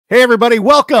Hey, everybody.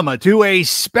 Welcome to a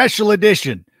special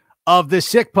edition of the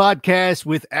Sick Podcast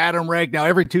with Adam Rank. Now,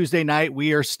 every Tuesday night,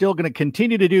 we are still going to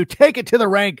continue to do Take It to the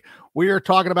Rank. We are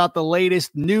talking about the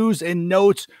latest news and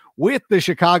notes with the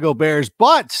Chicago Bears.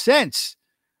 But since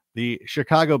the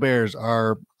Chicago Bears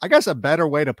are, I guess a better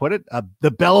way to put it,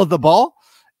 the belle of the ball,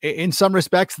 in some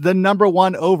respects, the number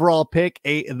one overall pick,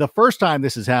 the first time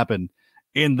this has happened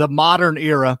in the modern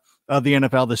era of the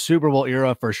NFL, the Super Bowl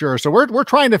era for sure. So we're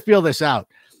trying to feel this out.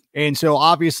 And so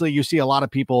obviously you see a lot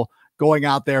of people going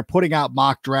out there, putting out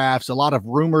mock drafts, a lot of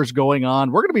rumors going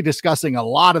on. We're going to be discussing a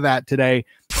lot of that today.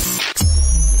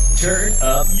 Turn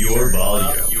up your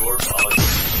volume.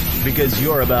 Because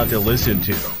you're about to listen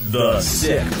to The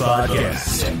Sick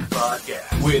Podcast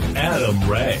with Adam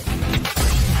Rank.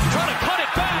 Trying to cut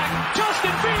it back.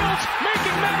 Justin Fields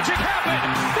making magic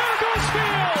happen. There goes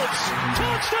Fields.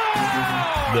 Touchdown.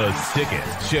 The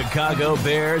sickest Chicago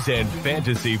Bears and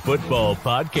fantasy football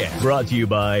podcast. Brought to you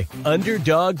by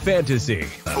Underdog Fantasy.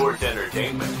 Sports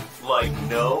entertainment like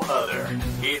no other.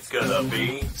 It's gonna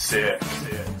be sick.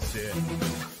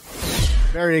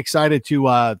 Very excited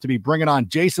to be bringing on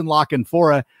Jason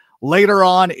Canfora later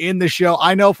on in the show.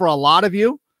 I know for a lot of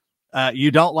you,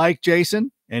 you don't like Jason,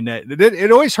 and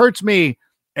it always hurts me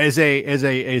as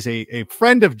a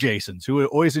friend of Jason's who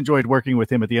always enjoyed working with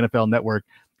him at the NFL Network.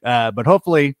 But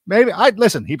hopefully, maybe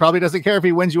listen. He probably doesn't care if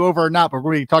he wins you over or not. But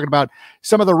we're going to be talking about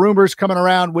some of the rumors coming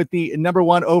around with the number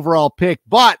one overall pick.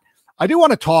 But I do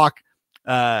want to talk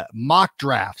mock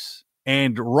drafts.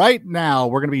 And right now,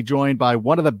 we're going to be joined by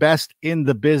one of the best in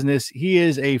the business. He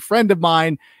is a friend of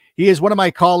mine. He is one of my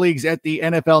colleagues at the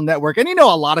NFL Network. And you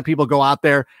know, a lot of people go out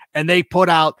there and they put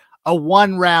out a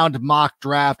one-round mock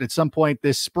draft. At some point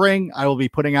this spring, I will be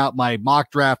putting out my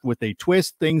mock draft with a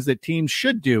twist, things that teams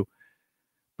should do.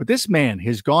 But this man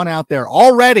has gone out there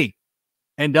already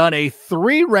and done a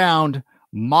 3-round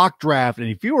mock draft. And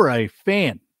if you are a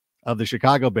fan of the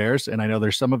Chicago Bears, and I know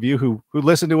there's some of you who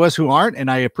listen to us who aren't,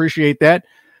 and I appreciate that,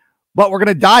 but we're going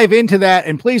to dive into that.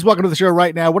 And please welcome to the show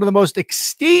right now, one of the most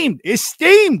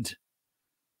esteemed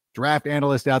draft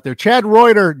analysts out there, Chad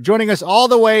Reuter, joining us all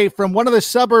the way from one of the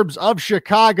suburbs of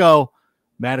Chicago,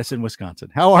 Madison, Wisconsin.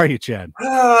 How are you, Chad?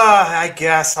 I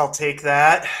guess I'll take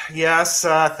that. Yes,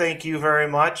 thank you very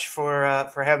much for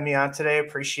having me on today.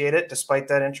 Appreciate it, despite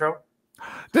that intro.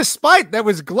 Despite that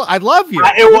was, I love you.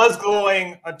 It was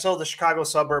glowing until the Chicago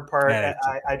suburb part. Yeah,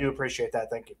 I do appreciate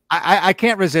that. Thank you. I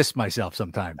can't resist myself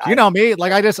sometimes. You know me,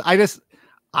 like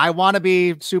I want to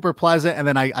be super pleasant, and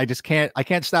then I just can't. I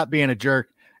can't stop being a jerk,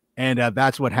 and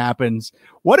that's what happens.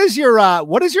 What is your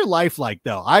life like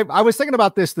though? I was thinking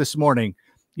about this morning.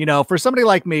 You know, for somebody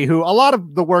like me, who a lot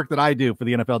of the work that I do for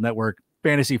the NFL Network,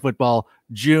 fantasy football,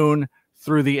 June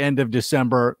through the end of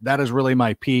December, that is really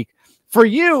my peak. For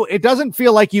you, it doesn't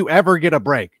feel like you ever get a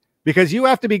break because you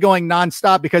have to be going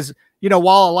nonstop because, you know,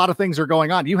 while a lot of things are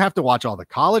going on, you have to watch all the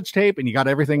college tape and you got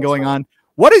everything going on.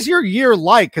 What is your year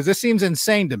like? Because this seems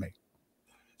insane to me.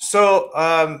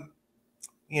 So,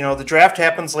 you know, the draft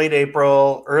happens late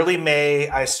April, early May.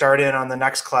 I start in on the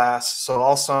next class. So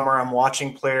all summer I'm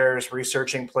watching players,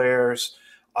 researching players.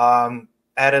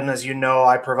 Adam, as you know,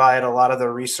 I provide a lot of the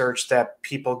research that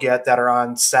people get that are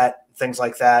on set, things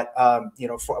like that, you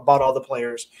know, about all the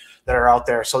players that are out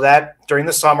there. So that during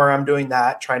the summer, I'm doing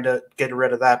that, trying to get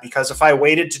rid of that, because if I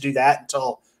waited to do that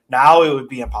until now, it would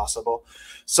be impossible.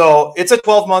 So it's a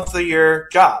 12-month-a-year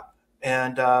job,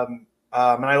 and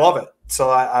I love it. So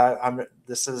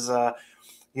this is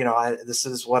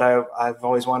what I've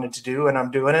always wanted to do, and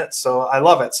I'm doing it. So I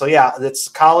love it. So yeah, it's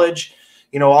college.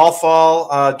 You know, all fall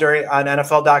on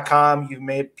NFL.com.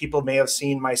 People may have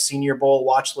seen my Senior Bowl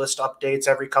watch list updates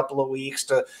every couple of weeks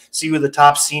to see who the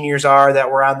top seniors are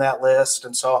that were on that list.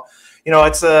 And so, you know,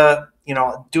 it's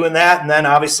doing that. And then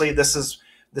obviously this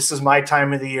is my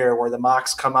time of the year where the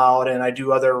mocks come out and I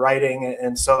do other writing.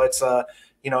 And so it's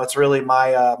it's really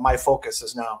my focus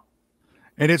is now.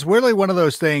 And it's really one of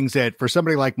those things that for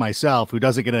somebody like myself who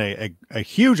doesn't get a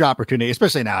huge opportunity,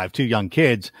 especially now I have 2 young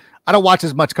kids, I don't watch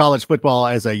as much college football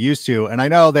as I used to. And I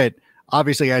know that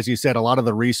obviously, as you said, a lot of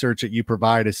the research that you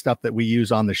provide is stuff that we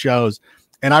use on the shows.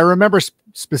 And I remember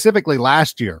specifically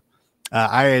last year,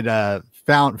 I had I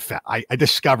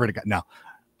discovered – no,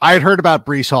 I had heard about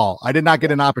Breece Hall. I did not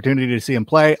get an opportunity to see him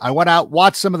play. I went out,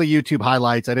 watched some of the YouTube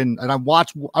highlights. I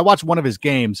watched one of his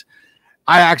games.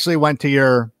 I actually went to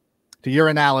your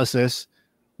analysis,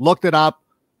 looked it up,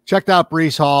 checked out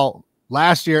Breece Hall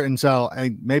last year. And so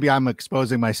maybe I'm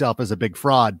exposing myself as a big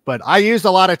fraud, but I used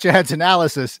a lot of Chad's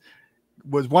analysis.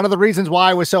 Was one of the reasons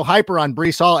why I was so hyper on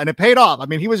Breece Hall, and it paid off. I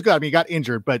mean, he was good. I mean, he got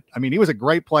injured, but I mean, he was a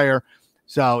great player.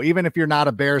 So even if you're not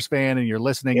a Bears fan and you're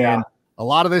listening in, a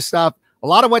lot of this stuff, a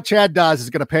lot of what Chad does is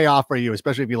going to pay off for you,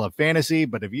 especially if you love fantasy.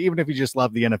 But even if you just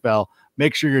love the NFL,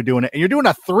 make sure you're doing it. And you're doing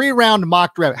a 3-round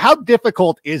mock draft. How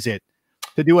difficult is it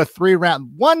to do a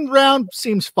 3-round? 1 round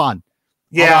seems fun.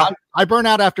 Yeah. I burn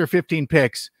out after 15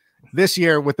 picks. This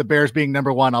year with the Bears being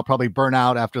number 1, I'll probably burn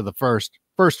out after the first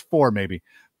 4 maybe.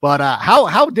 But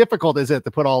how difficult is it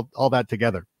to put all that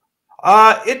together?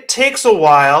 It takes a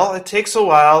while.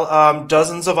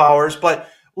 Dozens of hours. But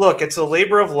look, it's a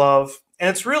labor of love, and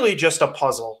it's really just a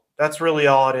puzzle. That's really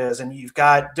all it is. And you've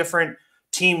got different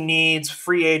team needs,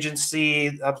 free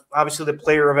agency, obviously the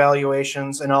player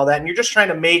evaluations and all that. And you're just trying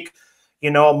to make, a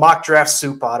mock draft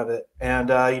soup out of it. And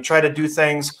you try to do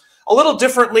things a little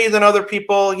differently than other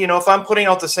people. If I'm putting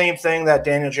out the same thing that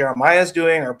Daniel Jeremiah is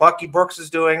doing or Bucky Brooks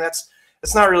is doing,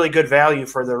 it's not really good value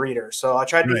for the reader. So I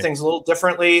try to do things a little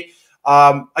differently.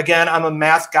 Again, I'm a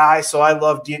math guy, so I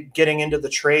love getting into the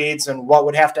trades and what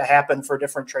would have to happen for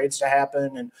different trades to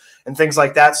happen and things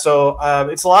like that. So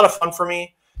it's a lot of fun for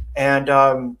me. And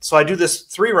so I do this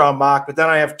 3-round mock, but then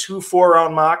I have 2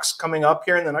 4-round mocks coming up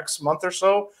here in the next month or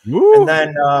so. Woo. And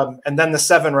then the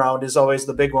 7-round is always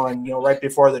the big one, right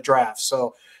before the draft.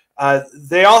 So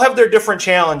they all have their different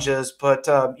challenges, but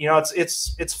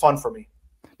it's fun for me.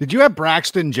 Did you have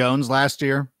Braxton Jones last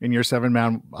year in your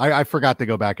 7-round? I forgot to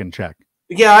go back and check.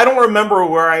 Yeah, I don't remember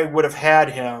where I would have had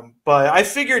him, but I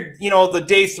figured, the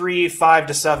day 3, 5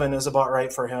 to 7 is about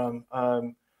right for him.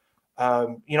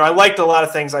 I liked a lot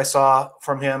of things I saw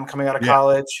from him coming out of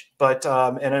college, but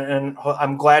and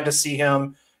I'm glad to see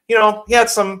him. He had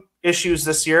some issues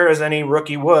this year, as any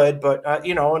rookie would, but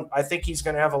I think he's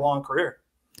going to have a long career.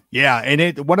 Yeah,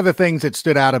 and one of the things that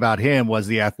stood out about him was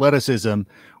the athleticism,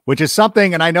 which is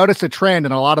something, and I noticed a trend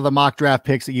in a lot of the mock draft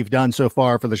picks that you've done so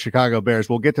far for the Chicago Bears.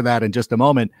 We'll get to that in just a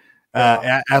moment.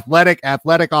 Athletic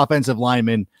offensive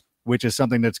lineman, which is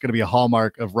something that's going to be a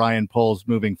hallmark of Ryan Poles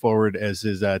moving forward as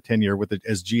his tenure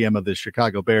as GM of the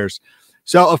Chicago Bears.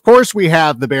 So, of course, we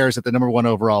have the Bears at the number 1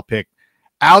 overall pick.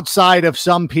 Outside of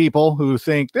some people who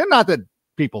think, not that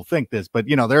people think this, but,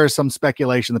 there is some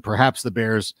speculation that perhaps the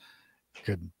Bears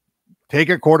could take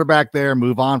a quarterback there,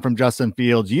 move on from Justin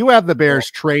Fields. You have the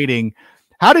Bears trading.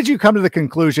 How did you come to the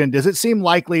conclusion? Does it seem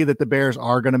likely that the Bears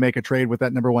are going to make a trade with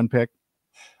that number 1 pick?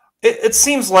 It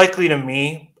seems likely to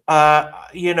me.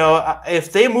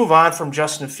 If they move on from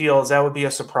Justin Fields, that would be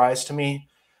a surprise to me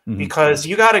because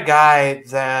you got a guy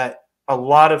that a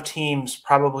lot of teams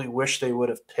probably wish they would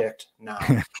have picked now.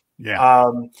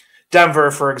 Denver,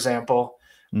 for example.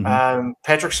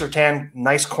 Patrick Surtain,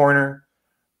 nice corner,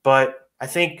 but I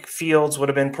think Fields would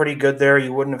have been pretty good there.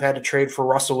 You wouldn't have had to trade for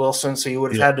Russell Wilson, so you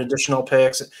would have had additional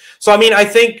picks. So, I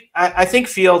think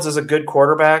Fields is a good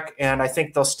quarterback, and I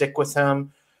think they'll stick with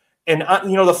him. And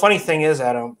the funny thing is,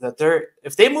 Adam, that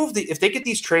if they get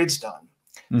these trades done,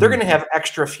 they're going to have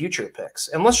extra future picks.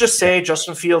 And let's just say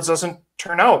Justin Fields doesn't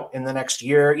turn out in the next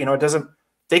year.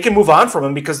 They can move on from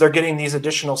him because they're getting these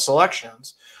additional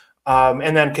selections,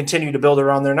 and then continue to build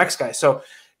around their next guy. So,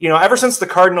 ever since the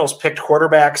Cardinals picked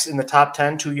quarterbacks in the top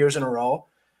 10 2 years in a row,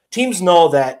 teams know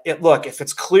that if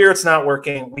it's clear it's not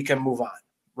working, we can move on,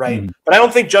 right? But I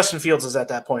don't think Justin Fields is at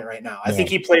that point right now. I think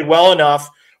he played well enough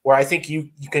where I think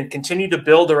you can continue to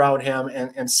build around him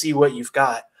and see what you've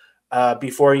got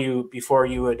before you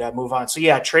would move on. So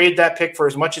yeah, trade that pick for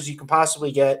as much as you can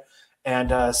possibly get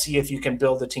and see if you can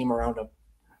build the team around him.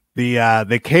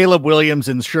 The Caleb Williams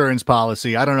insurance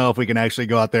policy. I don't know if we can actually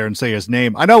go out there and say his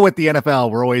name. I know with the NFL,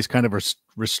 we're always kind of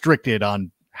restricted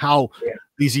on how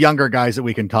these younger guys that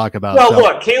we can talk about. Well,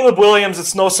 look, Caleb Williams,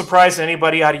 it's no surprise to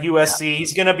anybody out of USC.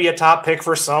 He's going to be a top pick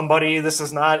for somebody. This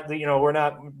is not, we're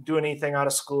not doing anything out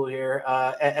of school here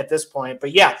at this point.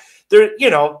 But yeah,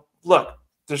 look,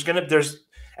 there's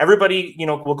everybody,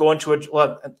 will go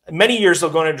into many years they'll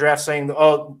go into a draft saying,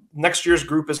 oh, next year's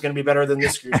group is going to be better than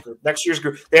this year's group. Next year's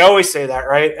group. They always say that,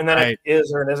 right? And then it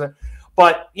is or it isn't.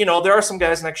 But, there are some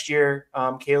guys next year,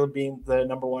 Caleb being the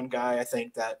number 1 guy, I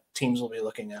think that teams will be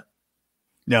looking at.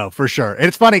 No, for sure. And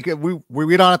it's funny.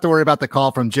 We don't have to worry about the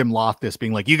call from Jim Loftus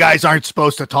being like, you guys aren't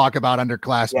supposed to talk about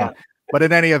underclassmen. Yeah. But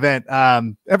in any event,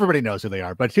 everybody knows who they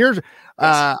are. But here's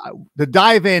to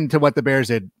dive into what the Bears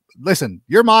did. Listen,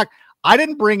 your mock, I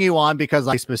didn't bring you on because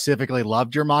I specifically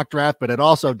loved your mock draft, but it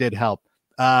also did help.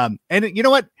 And you know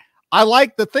what?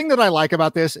 The thing that I like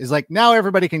about this is like now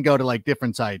everybody can go to like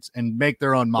different sites and make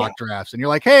their own mock drafts. And you're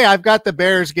like, hey, I've got the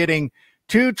Bears getting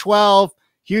 212,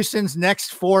 Houston's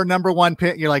next 4 number 1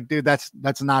 pick. You're like, dude, that's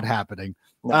not happening.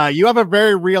 No. You have a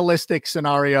very realistic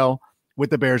scenario with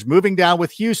the Bears moving down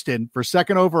with Houston for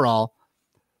 2nd overall.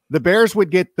 The Bears would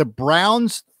get the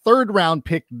Browns' 3rd round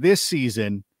pick this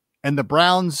season and the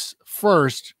Browns'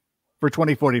 1st for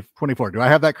 2024. Do I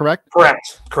have that correct?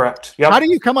 Correct. Yep. How do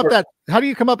you come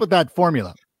up with that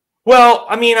formula? Well,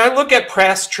 I mean, I look at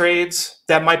past trades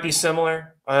that might be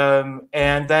similar.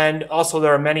 And then also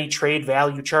there are many trade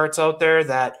value charts out there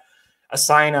that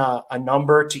assign a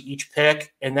number to each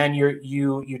pick. And then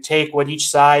you take what each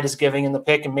side is giving in the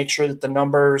pick and make sure that the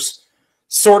numbers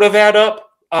sort of add up.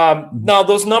 Now,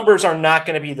 those numbers are not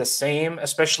going to be the same,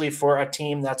 especially for a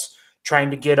team that's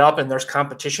trying to get up and there's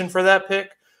competition for that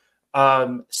pick.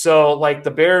 So like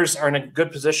the Bears are in a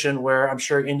good position where I'm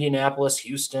sure Indianapolis,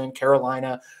 Houston,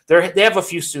 Carolina, they have a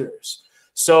few suitors.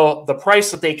 So the price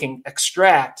that they can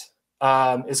extract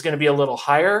is going to be a little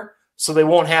higher, so they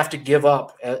won't have to give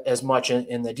up as much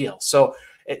in the deal. So,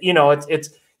 it's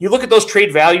you look at those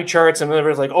trade value charts and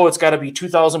everybody's like, oh, it's got to be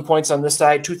 2,000 points on this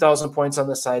side, 2,000 points on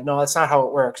this side. No, that's not how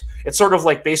it works. It's sort of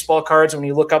like baseball cards. When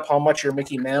you look up how much your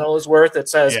Mickey Mantle is worth, it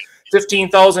says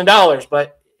 $15,000,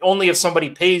 but only if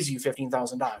somebody pays you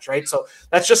 $15,000, right? So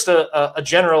that's just a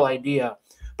general idea.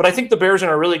 But I think the Bears are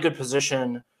in a really good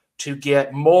position to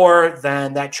get more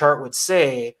than that chart would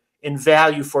say in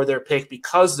value for their pick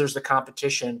because there's the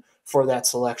competition for that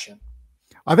selection.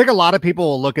 I think a lot of people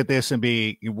will look at this and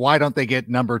be, why don't they get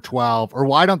number 12 or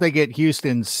why don't they get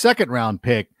Houston's second round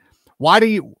pick?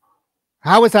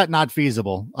 How is that not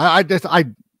feasible?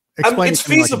 Explain. It's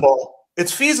feasible.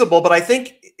 It's feasible, but I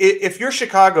think if you're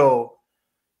Chicago,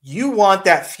 you want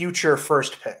that future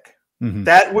first pick. Mm-hmm.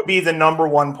 That would be the number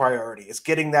one priority, is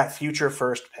getting that future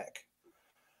first pick.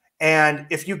 And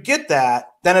if you get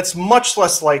that, then it's much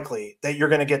less likely that you're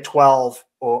going to get 12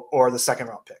 or the second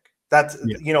round pick. That's,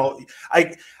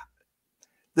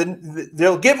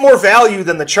 they'll get more value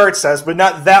than the chart says, but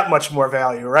not that much more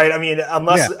value, right? I mean,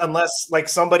 unless like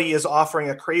somebody is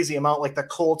offering a crazy amount, like the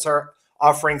Colts are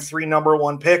offering 3 number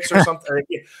 1 picks or something.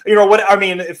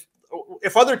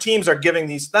 If other teams are giving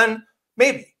these, then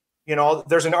maybe,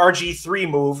 there's an RG3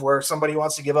 move where somebody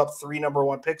wants to give up 3 number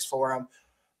 1 picks for them,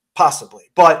 possibly.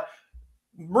 But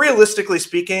realistically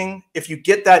speaking, if you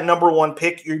get that number 1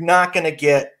 pick, you're not going to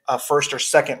get a first or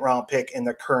second round pick in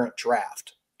the current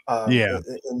draft.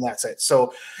 In that sense.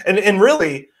 So, and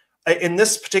really in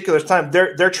this particular time,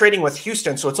 they're trading with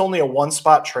Houston. So it's only a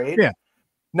 1-spot trade. Yeah.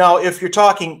 Now, if you're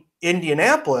talking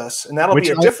Indianapolis, and that'll be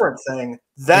a different thing,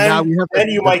 then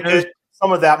you might get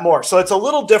some of that more. So it's a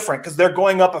little different because they're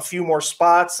going up a few more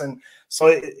spots. And so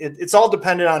it's all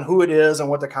dependent on who it is and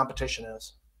what the competition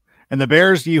is. And the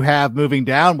Bears you have moving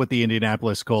down with the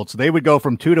Indianapolis Colts, they would go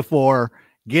from 2 to 4,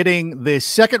 getting the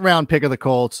second round pick of the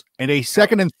Colts and a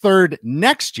second and third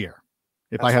next year,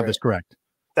 if I have this correct.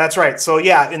 That's right. So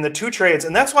in the 2 trades,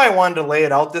 and that's why I wanted to lay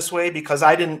it out this way, because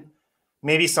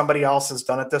maybe somebody else has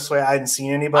done it this way. I hadn't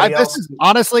seen anybody else.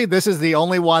 Honestly, this is the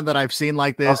only one that I've seen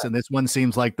like this, and this one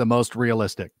seems like the most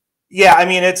realistic. Yeah, I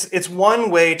mean, it's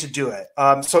one way to do it.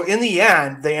 So in the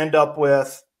end, they end up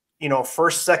with,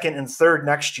 first, second, and third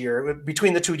next year.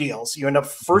 Between the 2 deals, you end up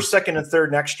first, second, and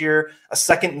third next year, a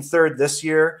second and third this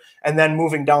year, and then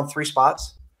moving down 3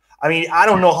 spots. I mean, I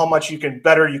don't know how much you can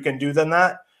do than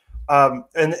that. And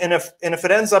if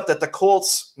it ends up that the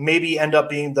Colts maybe end up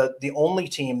being the only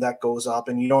team that goes up,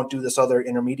 and you don't do this other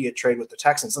intermediate trade with the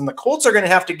Texans, then the Colts are going to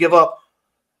have to give up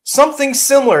something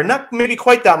similar, not maybe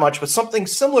quite that much, but something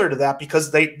similar to that,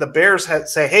 because the Bears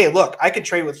say, hey, look, I could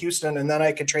trade with Houston and then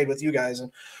I could trade with you guys.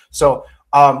 And so,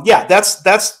 that's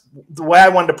the way I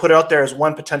wanted to put it out there as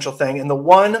one potential thing. And the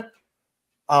one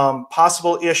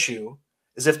possible issue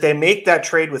is if they make that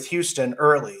trade with Houston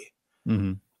early,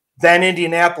 then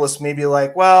Indianapolis may be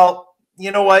like, well, you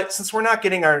know what, since we're not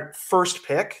getting our first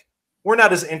pick, we're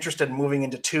not as interested in moving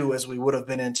into 2 as we would have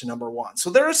been into number 1. So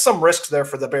there is some risks there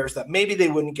for the Bears that maybe they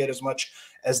wouldn't get as much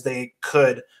as they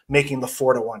could making the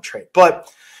 4-1 trade.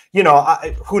 But,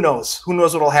 who knows? Who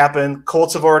knows what will happen?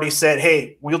 Colts have already said,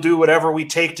 hey, we'll do whatever we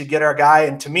take to get our guy.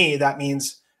 And to me, that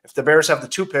means if the Bears have the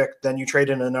 2 pick, then you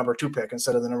trade in a number 2 pick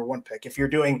instead of the number 1 pick, if you're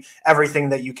doing everything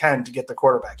that you can to get the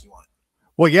quarterback you want.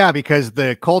 Well, yeah, because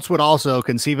the Colts would also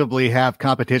conceivably have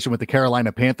competition with the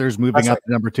Carolina Panthers moving up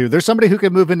to number 2. There's somebody who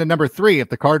could move into number 3 if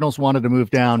the Cardinals wanted to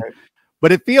move down. Right.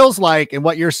 But it feels like, and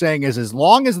what you're saying is, as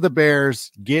long as the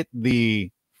Bears get the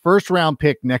first round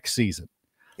pick next season,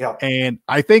 and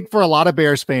I think for a lot of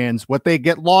Bears fans, what they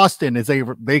get lost in is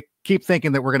they keep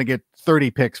thinking that we're going to get 30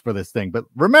 picks for this thing. But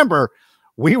remember,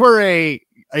 we were a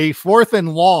 4th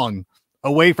and long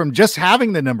away from just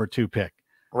having the number 2 pick.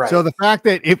 Right. So the fact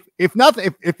that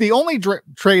if the only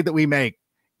trade that we make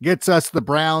gets us the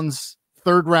Browns'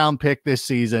 3rd round pick this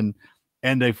season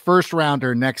and a 1st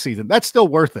rounder next season, that's still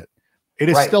worth it. It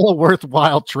is still a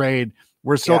worthwhile trade.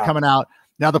 We're still coming out.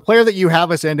 Now, the player that you have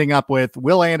us ending up with,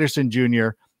 Will Anderson Jr.,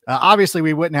 Obviously,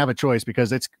 we wouldn't have a choice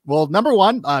because it's, well, number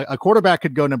one, a quarterback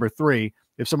could go number 3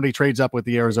 if somebody trades up with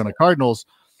the Arizona Cardinals.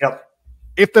 Yep.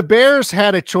 If the Bears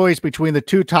had a choice between the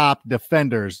 2 top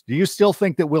defenders, do you still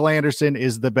think that Will Anderson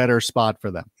is the better spot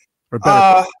for them? Or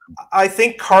better? I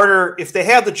think Carter, if they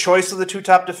had the choice of the 2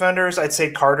 top defenders, I'd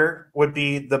say Carter would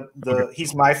be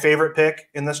he's my favorite pick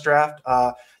in this draft.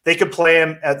 They could play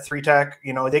him at 3-tech,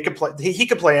 he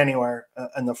could play anywhere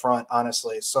in the front,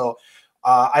 honestly. So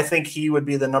I think he would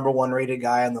be the number 1 rated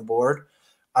guy on the board.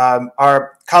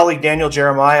 Our colleague Daniel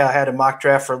Jeremiah had a mock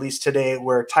draft released today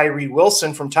where Tyree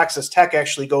Wilson from Texas Tech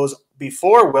actually goes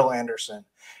before Will Anderson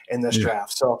in this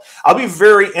draft. So I'll be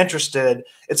very interested.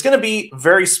 It's going to be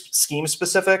very scheme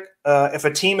specific. If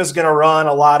a team is going to run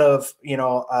a lot of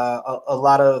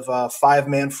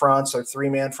 5-man fronts or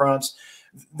 3-man fronts,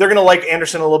 they're going to like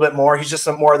Anderson a little bit more. He's just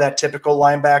more of that typical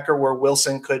linebacker where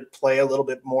Wilson could play a little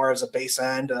bit more as a base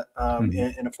end in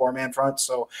a 4-man front.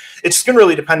 So it's going to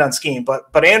really depend on scheme.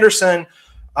 But Anderson,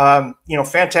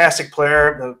 fantastic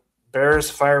player. The Bears,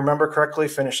 if I remember correctly,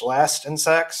 finished last in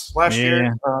sacks last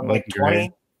year, like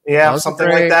 20. Yeah, something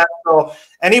like that. So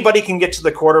anybody can get to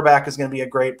the quarterback is going to be a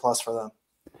great plus for them.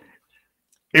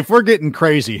 If we're getting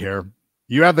crazy here,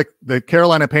 you have the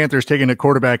Carolina Panthers taking a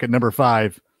quarterback at number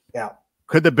 5. Yeah.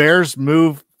 Could the Bears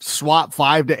swap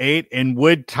 5 to 8, and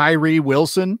would Tyree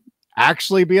Wilson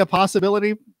actually be a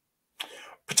possibility?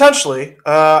 Potentially.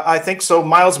 I think so.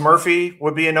 Miles Murphy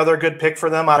would be another good pick for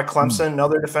them out of Clemson,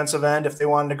 another defensive end if they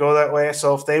wanted to go that way.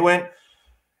 So if they went,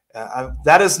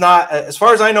 that is not, as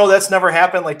far as I know, that's never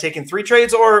happened, like taking 3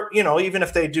 trades or, even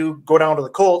if they do go down to the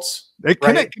Colts. It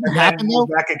can happen though.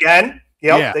 Back again.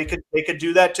 Yep, yeah. They could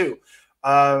do that too.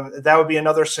 That would be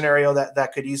another scenario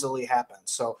that could easily happen.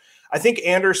 So I think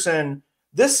Anderson,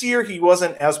 this year he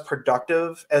wasn't as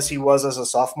productive as he was as a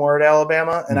sophomore at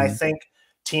Alabama, and I think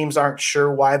teams aren't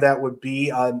sure why that would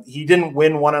be. He didn't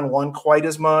win one-on-one quite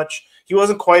as much. He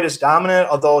wasn't quite as dominant,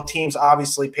 although teams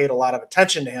obviously paid a lot of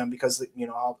attention to him because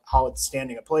how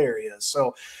outstanding a player he is.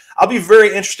 So I'll be very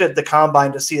interested at the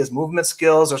combine to see his movement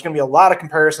skills. There's going to be a lot of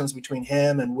comparisons between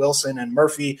him and Wilson and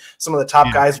Murphy, some of the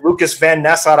top guys. Lucas Van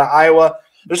Ness out of Iowa.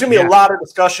 There's going to be a lot of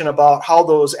discussion about how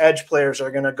those edge players are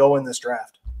going to go in this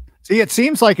draft. See, it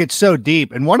seems like it's so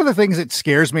deep. And one of the things that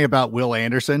scares me about Will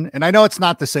Anderson, and I know it's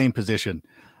not the same position,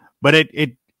 but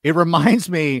it reminds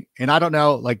me, and I don't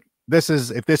know, like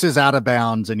if this is out of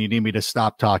bounds and you need me to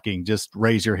stop talking, just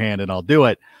raise your hand and I'll do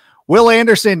it. Will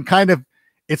Anderson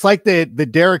it's like the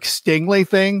Derek Stingley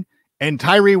thing, and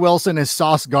Tyree Wilson is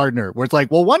Sauce Gardner, where it's like,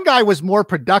 well, one guy was more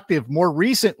productive more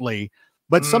recently,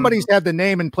 but somebody's had the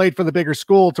name and played for the bigger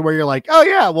school to where you're like, oh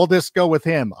yeah, we'll just go with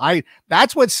him.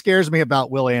 That's what scares me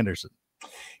about Will Anderson.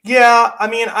 Yeah. I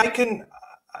mean, I can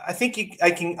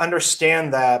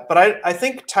understand that, but I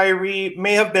think Tyree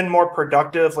may have been more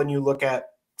productive when you look at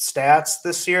stats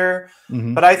this year.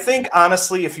 But I think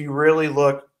honestly, if you really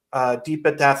look deep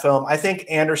at that film, I think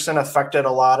Anderson affected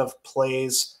a lot of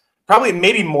plays, probably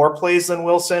maybe more plays than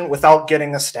Wilson without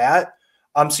getting a stat.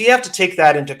 So you have to take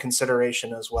that into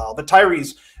consideration as well. But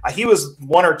Tyree's, he was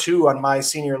 1 or 2 on my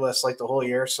senior list like the whole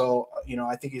year. So,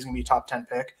 I think he's going to be top 10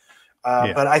 pick.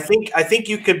 But I think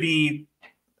you could be,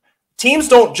 teams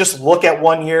don't just look at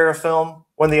 1 year of film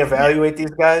when they evaluate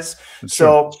these guys. That's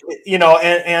so, true.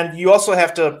 And you also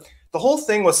have to, the whole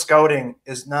thing with scouting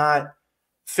is not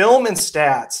film and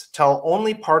stats tell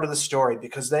only part of the story,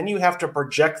 because then you have to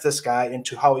project this guy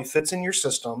into how he fits in your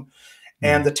system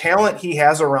and the talent he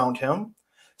has around him.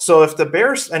 So if the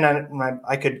Bears, and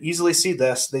I could easily see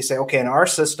this, they say, okay, in our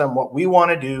system, what we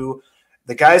want to do,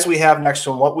 the guys we have next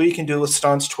to him, what we can do with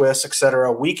stunts, twists,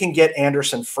 etc., we can get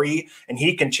Anderson free and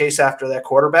he can chase after that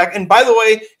quarterback. And by the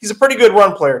way, he's a pretty good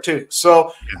run player too.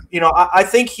 So, I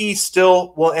think he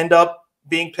still will end up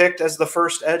being picked as the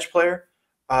first edge player.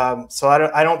 So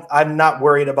I'm not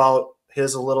worried about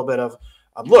his a little bit of,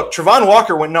 look, Travon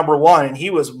Walker went number 1 and he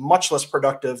was much less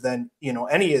productive than,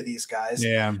 any of these guys.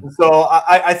 Yeah. And so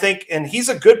I think, and he's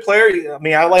a good player. I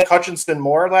mean, I like Hutchinson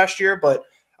more last year, but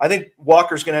I think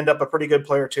Walker's going to end up a pretty good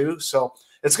player too. So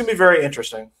it's going to be very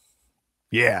interesting.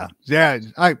 Yeah. Yeah.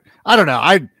 I don't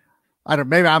know.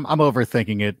 Maybe I'm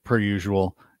overthinking it per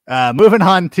usual. Moving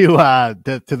on to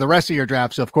the rest of your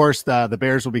draft. So of course the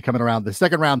Bears will be coming around. The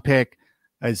second round pick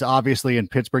is obviously in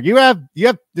Pittsburgh. You have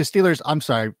the Steelers. I'm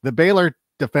sorry, the Baylor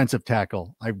defensive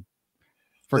tackle. I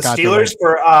forgot the Steelers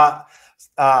for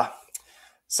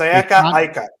Sayaka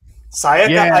Ika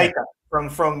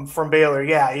from Baylor.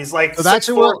 Yeah, he's like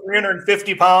 6'4",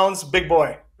 350 pounds, big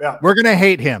boy. Yeah, we're gonna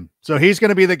hate him. So he's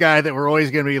gonna be the guy that we're always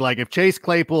gonna be like, if Chase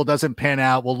Claypool doesn't pan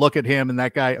out, we'll look at him and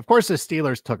that guy. Of course, the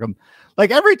Steelers took him.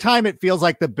 Like every time, it feels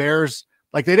like the Bears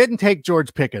Like they didn't take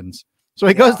George Pickens. So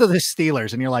he goes to the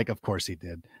Steelers, and you're like, of course he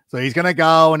did. So he's going to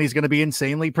go, and he's going to be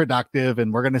insanely productive,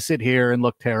 and we're going to sit here and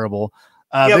look terrible.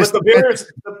 But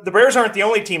the Bears aren't the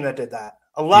only team that did that.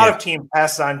 A lot of teams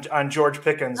passed on George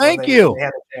Pickens. Thank you. They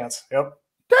had a chance. Yep.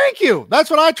 Thank you. That's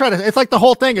what I try to. It's like the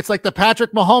whole thing. It's like the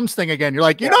Patrick Mahomes thing again. You're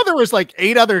like, you know, there was like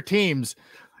 8 other teams,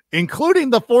 including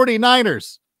the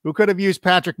 49ers, who could have used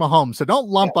Patrick Mahomes. So don't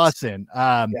lump us in.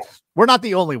 We're not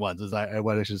the only ones, is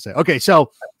what I should say. Okay,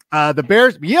 so the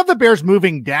Bears. You have the Bears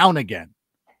moving down again.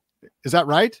 Is that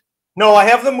right? No, I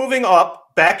have them moving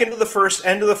up back into the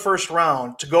end of the first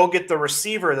round to go get the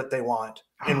receiver that they want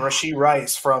in Rashee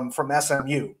Rice from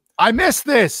SMU. I missed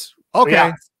this. Okay.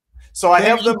 Yeah. So I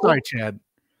have them. Sorry, Chad.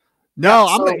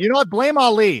 No, you know what? Blame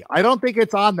Ali. I don't think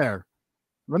it's on there.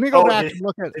 Let me go back and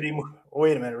look at it.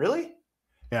 Wait a minute. Really?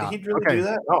 Yeah. Did he really do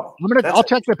that? Oh, I'll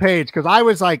check the page because I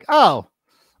was like, oh,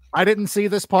 I didn't see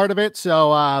this part of it.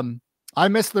 So I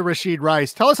missed the Rashee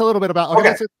Rice. Tell us a little bit about.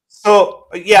 Okay.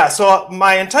 So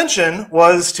my intention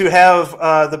was to have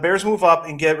the Bears move up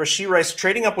and get Rashee Rice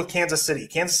trading up with Kansas City.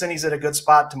 Kansas City's at a good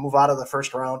spot to move out of the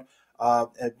first round.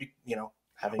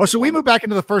 So we moved back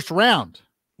into the first round.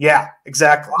 Yeah,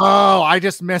 exactly. Oh, I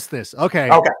just missed this.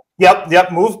 Okay.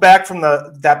 Yep. Move back from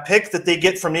that pick that they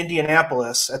get from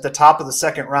Indianapolis at the top of the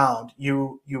second round.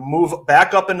 You move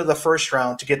back up into the first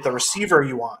round to get the receiver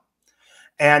you want.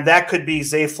 And that could be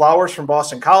Zay Flowers from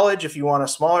Boston College if you want a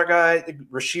smaller guy.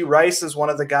 Rashee Rice is one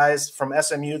of the guys from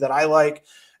SMU that I like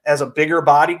as a bigger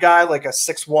body guy, like a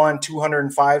 6'1",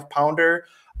 205-pounder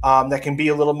that can be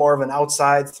a little more of an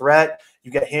outside threat.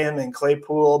 You get him and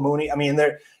Claypool, Mooney. I mean,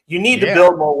 you need to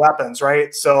build more weapons,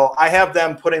 right? So I have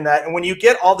them putting that. And when you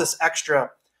get all these extra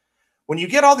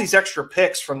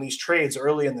picks from these trades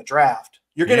early in the draft,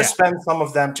 you're going to spend some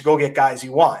of them to go get guys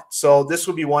you want. So this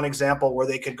would be one example where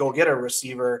they could go get a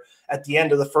receiver at the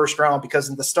end of the first round, because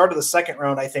in the start of the second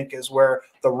round, I think, is where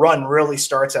the run really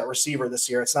starts at receiver this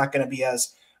year. It's not going to be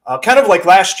as kind of like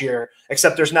last year,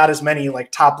 except there's not as many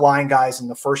like top line guys in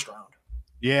the first round.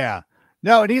 Yeah.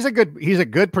 No, and he's a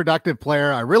good productive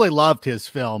player. I really loved his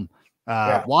film.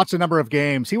 Watched a number of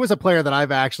games. He was a player that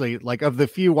I've actually, like, of the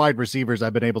few wide receivers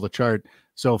I've been able to chart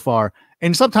so far.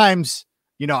 And sometimes,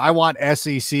 I want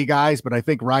SEC guys, but I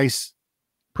think Rice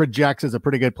projects as a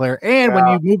pretty good player. And when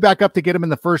you move back up to get him in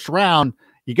the first round,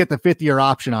 you get the 5th-year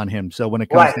option on him. So when it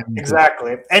comes to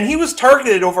exactly. And he was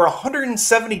targeted over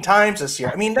 170 times this year.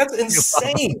 I mean, that's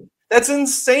insane. That's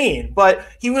insane. But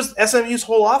he was SMU's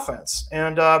whole offense,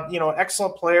 and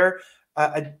excellent player.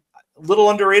 A little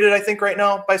underrated, I think, right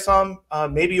now by some.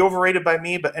 Maybe overrated by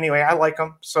me, but anyway, I like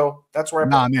him. So that's where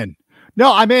I'm in.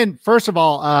 No, I'm in. First of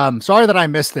all, sorry that I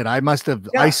missed it. I must have.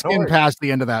 I skimmed past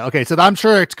the end of that. Okay, so I'm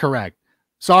sure it's correct.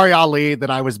 Sorry, Ali, that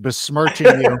I was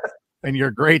besmirching you and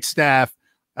your great staff.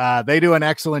 They do an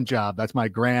excellent job. That's my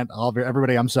grant.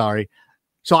 Everybody, I'm sorry.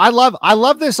 So I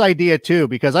love this idea too,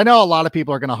 because I know a lot of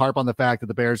people are going to harp on the fact that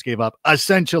the Bears gave up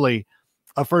essentially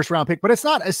a first-round pick, but it's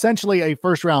not essentially a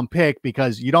first-round pick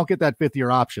because you don't get that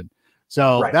 5th-year option.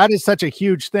 So that is such a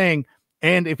huge thing.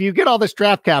 And if you get all this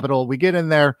draft capital, we get in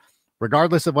there,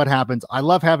 regardless of what happens. I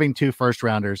love having 2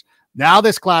 first-rounders. Now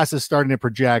this class is starting to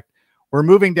project. We're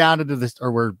moving down into this,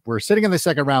 or we're sitting in the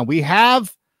second round. We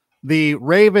have the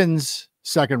Ravens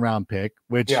second-round pick,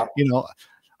 which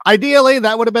ideally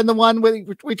that would have been the one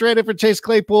we traded for Chase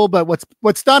Claypool, but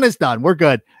what's done is done. We're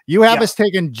good. You have us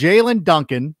taking Jalen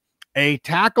Duncan, a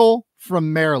tackle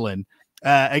from Maryland.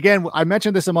 Again, I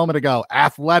mentioned this a moment ago.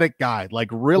 Athletic guy, like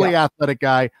really athletic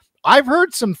guy. I've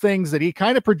heard some things that he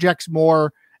kind of projects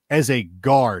more as a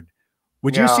guard.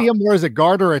 Would you see him more as a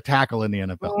guard or a tackle in the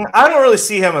NFL? I don't really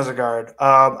see him as a guard.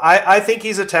 I think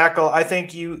he's a tackle. I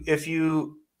think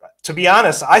to be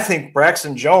honest, I think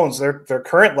Braxton Jones, their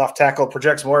current left tackle,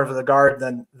 projects more of the guard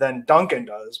than Duncan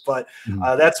does. But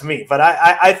that's me. But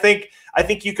I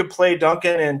think you could play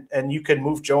Duncan and you could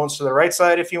move Jones to the right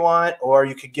side if you want, or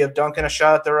you could give Duncan a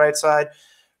shot at the right side.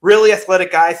 Really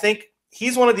athletic guy. I think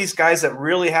he's one of these guys that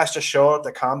really has to show at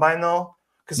the combine, though,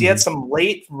 because he had some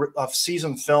late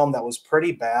season film that was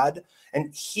pretty bad,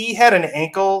 and he had an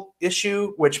ankle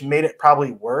issue, which made it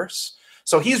probably worse.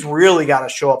 So he's really got to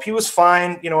show up. He was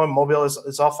fine, in Mobile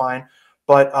is all fine.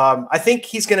 But I think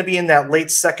he's going to be in that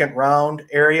late second round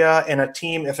area. And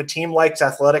if a team likes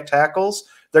athletic tackles,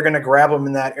 they're going to grab him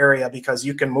in that area because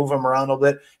you can move him around a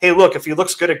little bit. Hey, look, if he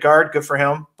looks good at guard, good for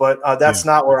him. But that's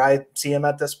not where I see him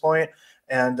at this point.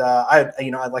 And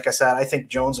like I said, I think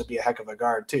Jones would be a heck of a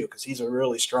guard too, because he's a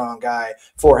really strong guy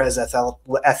for his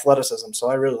athleticism. So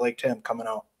I really liked him coming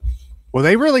out. Well,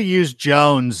 they really used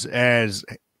Jones as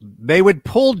they would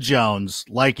pull Jones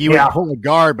like you would pull a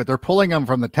guard, but they're pulling him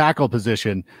from the tackle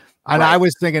position. And I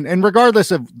was thinking, and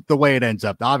regardless of the way it ends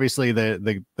up, obviously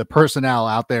the personnel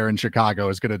out there in Chicago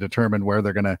is going to determine where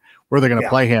they're going to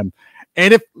play him.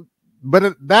 And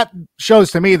that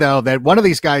shows to me though that one of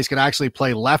these guys can actually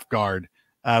play left guard,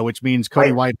 which means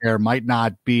Cody Whitehair might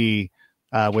not be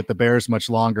with the Bears much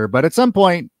longer. But at some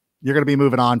point, you're going to be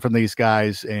moving on from these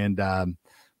guys, and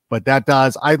but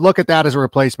I look at that as a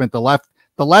replacement. The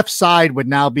left side would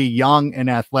now be young and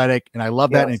athletic, and I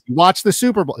love that. And if you watch the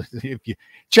Super Bowl,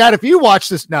 if you watch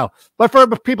this, but for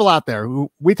people out there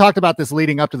we talked about this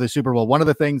leading up to the Super Bowl, one of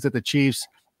the things that the Chiefs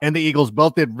and the Eagles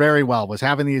both did very well was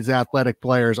having these athletic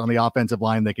players on the offensive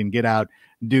line that can get out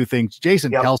and do things.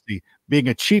 Jason Kelce being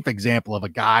a chief example of a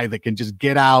guy that can just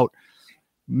get out,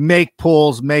 make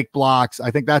pulls, make blocks. I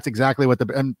think that's exactly what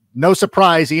and no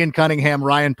surprise, Ian Cunningham,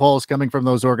 Ryan Poles coming from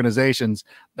those organizations.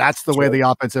 That's the way the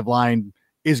offensive line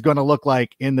is going to look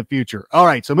like in the future. All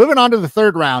right. So moving on to the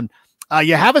third round,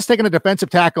 you have us taking a defensive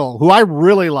tackle who I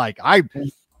really like. I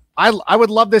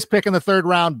would love this pick in the third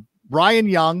round. Brian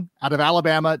Young out of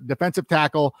Alabama, defensive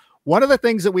tackle. One of the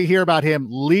things that we hear about him,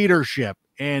 leadership.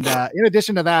 And in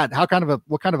addition to that,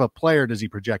 what kind of a player does he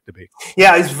project to be?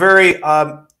 Yeah, he's very,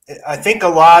 I think a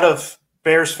lot of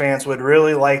Bears fans would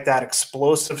really like that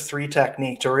explosive 3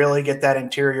 technique to really get that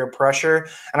interior pressure.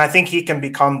 And I think he can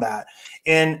become that.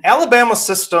 In Alabama's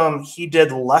system, he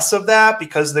did less of that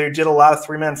because they did a lot of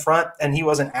 3-man front and he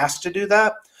wasn't asked to do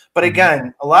that. But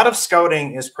again, a lot of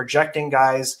scouting is projecting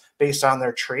guys based on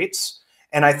their traits.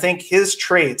 And I think his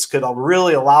traits could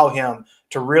really allow him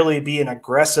to really be an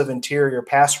aggressive interior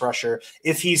pass rusher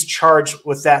if he's charged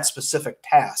with that specific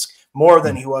task more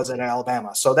than he was at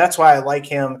Alabama. So that's why I like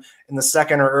him in the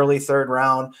second or early third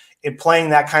round in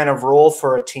playing that kind of role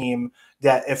for a team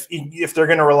that if they're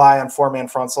going to rely on 4-man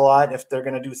fronts a lot, if they're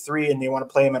going to do 3 and they want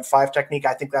to play him at 5 technique,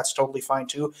 I think that's totally fine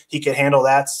too. He could handle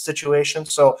that situation.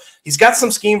 So he's got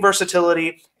some scheme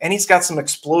versatility and he's got some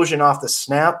explosion off the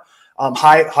snap,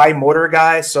 high motor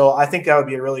guy. So I think that would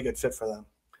be a really good fit for them.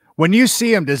 When you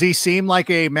see him, does he seem like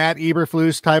a Matt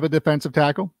Eberflus type of defensive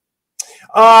tackle?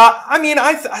 I mean,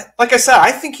 like I said,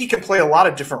 I think he can play a lot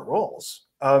of different roles.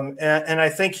 And I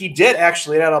think he did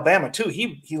actually at Alabama too.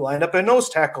 He lined up a nose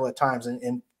tackle at times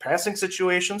in passing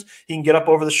situations. He can get up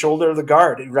over the shoulder of the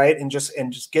guard, right, and just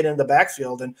get in the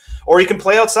backfield, or he can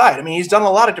play outside. I mean, he's done a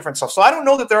lot of different stuff. So I don't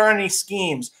know that there are any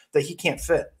schemes that he can't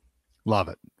fit. Love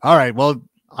it. All right. Well,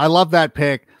 I love that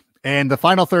pick. And the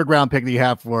final third round pick that you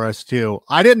have for us too.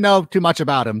 I didn't know too much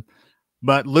about him,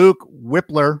 but Luke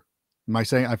Whippler. Am I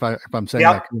saying if I'm saying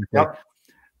that correctly? Yep.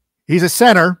 He's a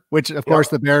center, which of course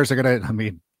the Bears are going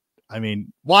to, I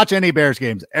mean, watch any Bears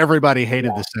games. Everybody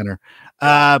hated the center.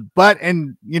 But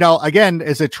again,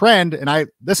 as a trend, and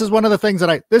this is one of the things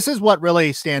this is what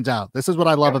really stands out. This is what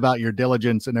I love about your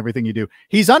diligence and everything you do.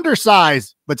 He's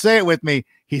undersized, but say it with me.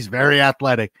 He's very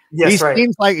athletic. Yes,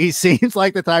 he seems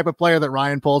like the type of player that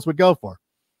Ryan Poles would go for.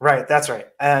 Right. That's right.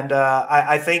 And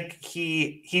I think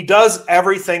he does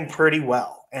everything pretty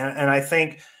well. And I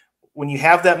think when you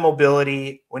have that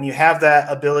mobility, when you have that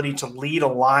ability to lead a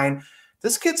line,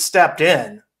 this kid stepped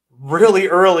in really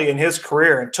early in his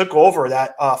career and took over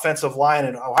that offensive line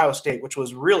at Ohio State, which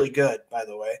was really good, by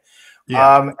the way.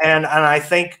 Yeah. And I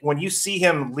think when you see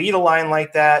him lead a line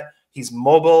like that, he's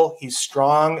mobile, he's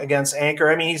strong against anchor.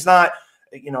 I mean, he's not,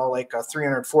 like a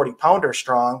 340-pounder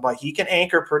strong, but he can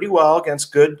anchor pretty well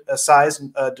against good size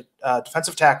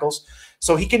defensive tackles.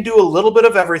 So he can do a little bit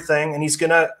of everything, and he's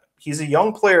a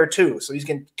young player too, so he's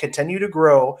going to continue to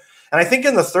grow. And I think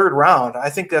in the third round, I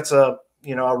think that's a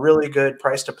really good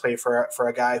price to play for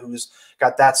a guy who's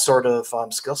got that sort of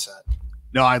skill set.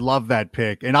 No, I love that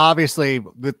pick. And obviously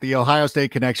with the Ohio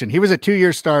State connection, he was a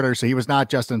 2-year starter, so he was not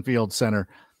Justin Fields center.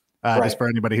 Just for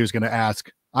anybody who's going to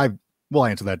ask, we'll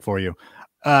answer that for you.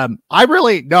 I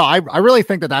really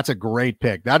think that that's a great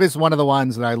pick. That is one of the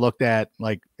ones that I looked at,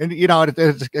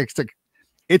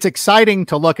 it's exciting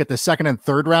to look at the second and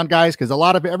third round guys, because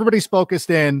everybody's focused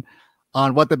in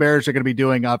on what the Bears are going to be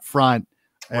doing up front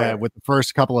with the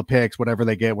first couple of picks, whatever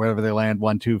they get, wherever they land,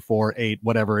 1, 2, 4, 8,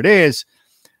 whatever it is.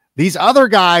 These other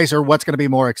guys are what's going to be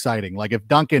more exciting. Like if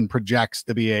Duncan projects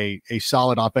to be a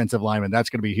solid offensive lineman, that's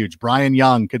going to be huge. Brian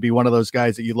Young could be one of those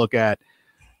guys that you look at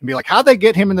and be like, how'd they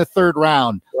get him in the third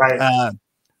round? Right.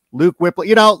 Luke Whipple,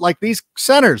 like these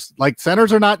centers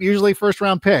are not usually first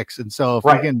round picks. And so if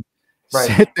we can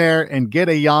sit there and get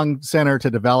a young center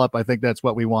to develop, I think that's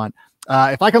what we want.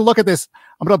 If I can look at this,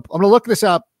 I'm going to look this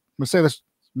up. I'm going to say this,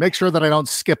 make sure that I don't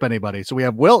skip anybody. So we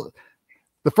have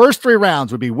the first 3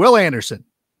 rounds would be Will Anderson,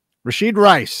 Rashid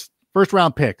Rice, first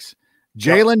round picks,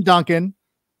 Jalen Duncan,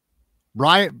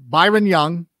 Byron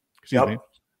Young,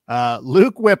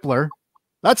 Luke Whippler.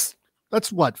 That's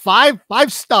that's what, five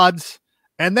studs.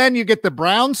 And then you get the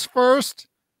Browns first,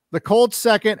 the Colts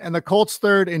second, and the Colts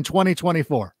third in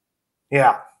 2024.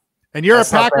 Yeah. And you're a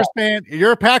Packers fan.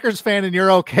 You're a Packers fan, and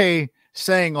you're okay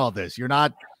saying all this. You're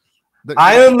not.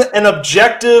 I am an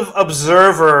objective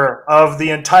observer of the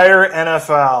entire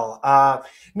NFL.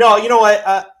 No, you know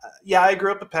what? Yeah, I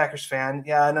grew up a Packers fan.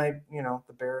 Yeah, and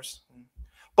the Bears.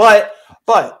 But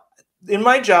in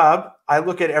my job, I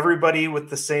look at everybody with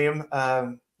the same,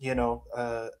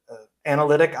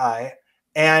 analytic eye.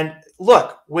 And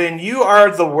look, when you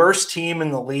are the worst team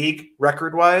in the league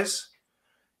record-wise,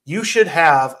 you should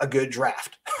have a good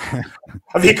draft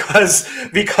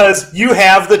because you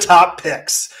have the top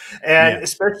picks. And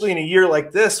especially in a year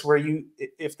like this, where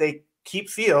if they keep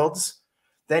Fields,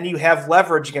 then you have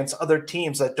leverage against other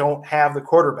teams that don't have the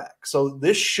quarterback. So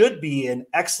this should be an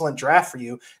excellent draft for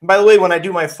you. And by the way, when I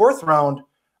do my four round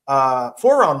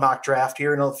mock draft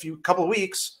here in a couple of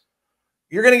weeks,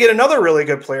 you're going to get another really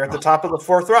good player at the top of the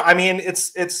fourth round. I mean,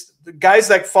 it's the guys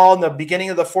that fall in the beginning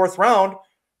of the fourth round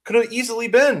could have easily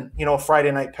been,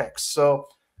 Friday night picks. So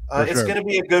it's going to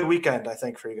be a good weekend, I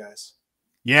think, for you guys.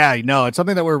 Yeah, it's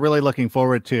something that we're really looking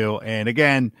forward to. And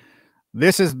again,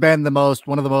 this has been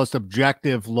one of the most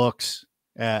objective looks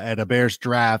at a Bears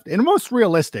draft and most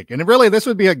realistic. And really, this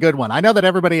would be a good one. I know that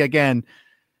everybody, again,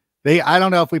 I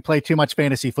don't know if we play too much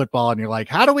fantasy football and you're like,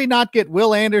 how do we not get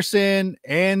Will Anderson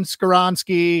and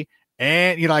Skoronski?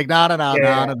 And you're like, no.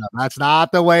 That's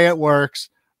not the way it works.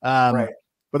 Right.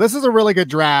 But this is a really good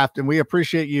draft, and we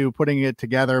appreciate you putting it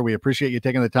together. We appreciate you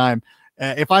taking the time.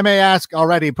 If I may ask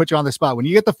already, put you on the spot. When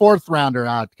you get the fourth rounder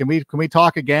out, can we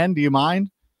talk again? Do you mind?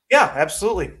 Yeah,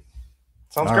 absolutely.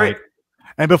 Sounds great. Right.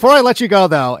 And before I let you go,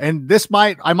 though, and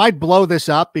I might blow this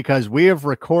up because we have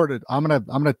recorded. I'm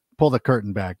gonna pull the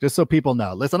curtain back just so people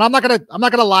know. Listen, I'm not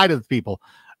gonna lie to the people.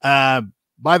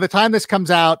 By the time this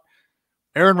comes out,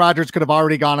 Aaron Rodgers could have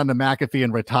already gone on to McAfee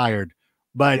and retired.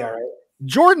 But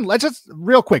Jordan, let's just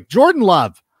real quick. Jordan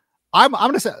Love. I'm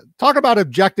gonna talk about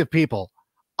objective people.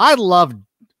 I loved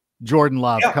Jordan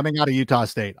Love coming out of Utah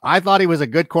State. I thought he was a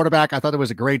good quarterback. I thought it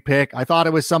was a great pick. I thought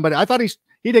it was somebody. I thought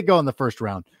he did go in the first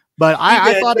round. But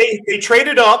I thought they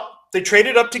traded up. They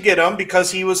traded up to get him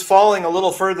because he was falling a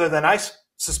little further than I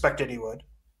suspected he would.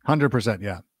 100%,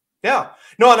 yeah. Yeah.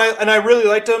 No, and I really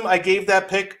liked him. I gave that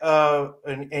pick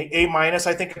an A-,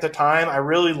 I think, at the time. I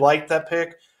really liked that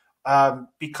pick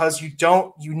because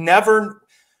you never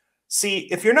see,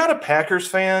 if you're not a Packers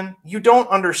fan, you don't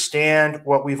understand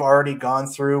what we've already gone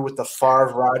through with the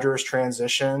Favre-Rodgers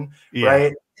transition,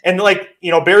 right? And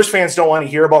Bears fans don't want to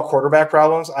hear about quarterback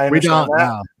problems. I understand that.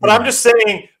 No. But I'm just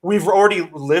saying we've already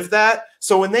lived that.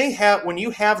 So when you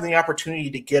have the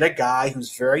opportunity to get a guy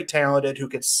who's very talented, who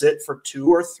could sit for 2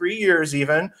 or 3 years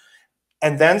even,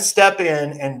 and then step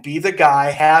in and be the guy,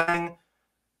 having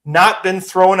not been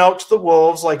thrown out to the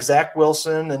wolves like Zach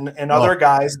Wilson and other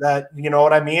guys that, you know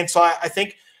what I mean? So I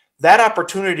think that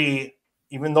opportunity,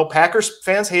 even though Packers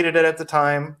fans hated it at the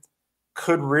time,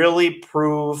 could really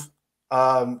prove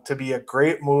to be a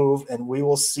great move, and we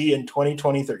will see in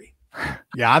 2023.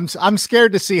 Yeah, I'm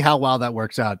scared to see how well that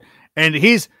works out. And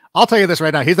I'll tell you this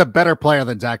right now, he's a better player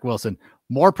than Zach Wilson,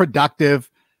 more productive,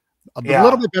 a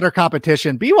little bit better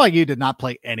competition. BYU did not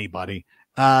play anybody.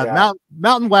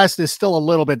 Mountain West is still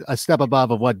a step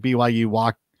above of what BYU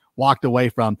walked away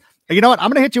from. And you know what? I'm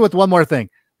going to hit you with one more thing,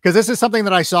 because this is something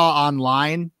that I saw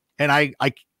online, and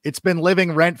it's been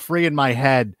living rent free in my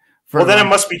head. Well, then it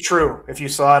must be true if you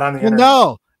saw it on the internet.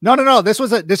 No. This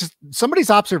is somebody's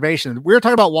observation. We were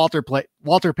talking about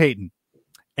Walter Payton,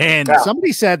 and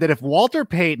somebody said that if Walter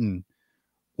Payton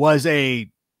was a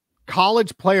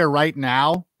college player right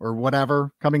now or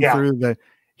whatever coming through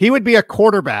he would be a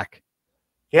quarterback.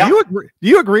 Yeah. Do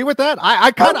you agree with that?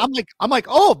 I'm like,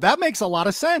 oh, that makes a lot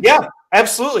of sense. Yeah,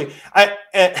 absolutely.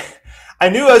 I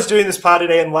knew I was doing this pod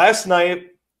today, and last night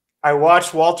I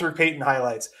watched Walter Payton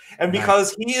highlights. And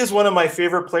because he is one of my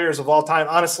favorite players of all time,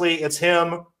 honestly, it's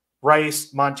him,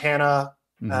 Rice, Montana,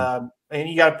 and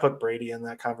you got to put Brady in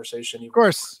that conversation. Of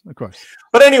course.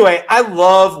 But anyway, I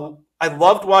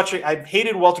loved watching. I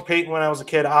hated Walter Payton when I was a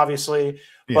kid, obviously.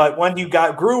 Yeah. But when you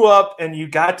grew up and you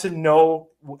got to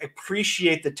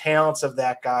appreciate the talents of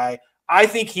that guy, I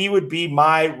think he would be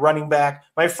my running back.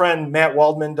 My friend Matt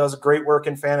Waldman does great work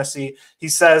in fantasy. He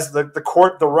says the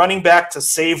running back to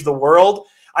save the world.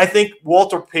 I think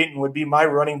Walter Payton would be my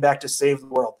running back to save the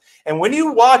world. And when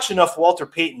you watch enough Walter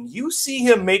Payton, you see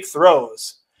him make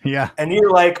throws. Yeah. And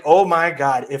you're like, oh my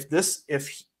God,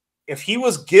 if he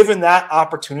was given that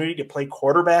opportunity to play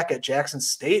quarterback at Jackson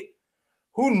State,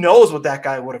 who knows what that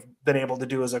guy would have been able to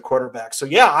do as a quarterback. So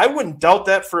yeah, I wouldn't doubt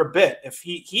that for a bit. If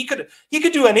he could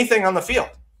do anything on the field.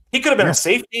 He could have been a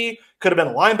safety, could have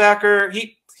been a linebacker.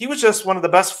 He was just one of the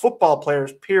best football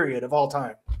players, period, of all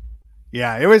time.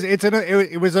 Yeah, it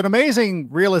was an amazing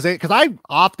realization, because I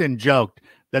often joked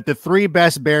that the 3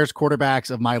 best Bears quarterbacks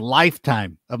of my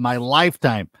lifetime are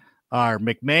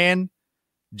McMahon,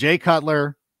 Jay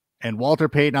Cutler, and Walter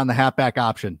Payton on the halfback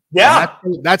option. Yeah,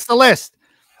 that's the list.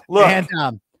 Look, and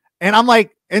I'm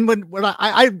like, and when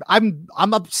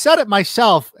I'm upset at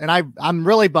myself, and I'm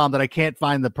really bummed that I can't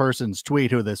find the person's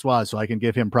tweet who this was, so I can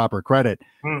give him proper credit.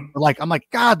 But I'm like,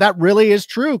 God, that really is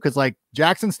true, because like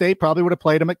Jackson State probably would have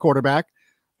played him at quarterback.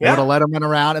 They would have let him run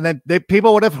around, and then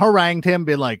people would have harangued him,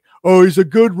 been like, "Oh, he's a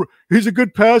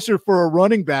good passer for a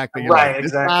running back." But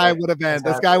this guy would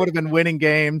have been winning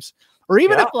games, or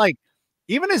even if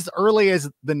even as early as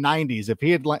the 90s, if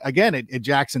he had again at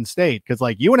Jackson State, because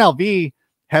like UNLV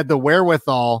had the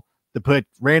wherewithal to put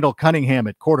Randall Cunningham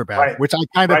at quarterback, which I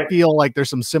kind of feel like there's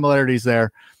some similarities there,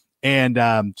 and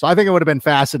so I think it would have been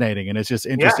fascinating, and it's just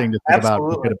interesting to think about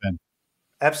what could have been.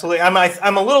 Absolutely.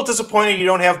 I'm a little disappointed you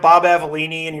don't have Bob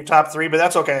Avellini in your top 3, but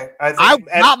that's okay.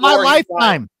 Not my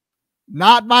lifetime.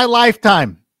 Not my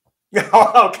lifetime.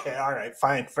 Okay. All right.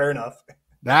 Fine. Fair enough.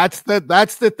 That's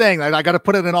the thing. I got to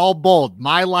put it in all bold.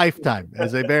 My lifetime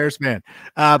as a Bears fan.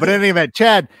 But in any event,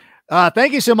 Chad,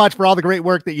 thank you so much for all the great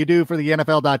work that you do for the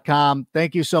NFL.com.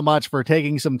 Thank you so much for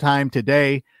taking some time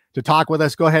today to talk with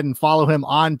us. Go ahead and follow him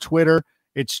on Twitter.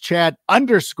 It's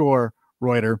Chad_Reuter.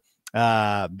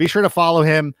 Be sure to follow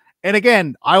him. And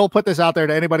again, I will put this out there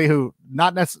to anybody who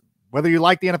whether you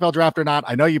like the NFL draft or not.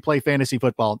 I know you play fantasy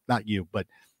football, not you, but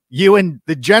you and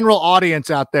the general audience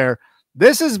out there.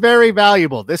 This is very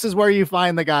valuable. This is where you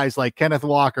find the guys like Kenneth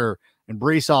Walker and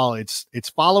Brees Hall. It's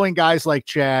following guys like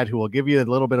Chad who will give you a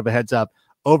little bit of a heads up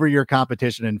over your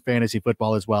competition in fantasy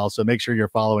football as well. So make sure you're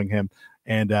following him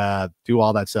and do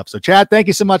all that stuff. So Chad, thank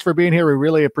you so much for being here. We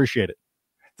really appreciate it.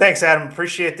 Thanks, Adam.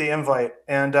 Appreciate the invite.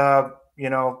 And,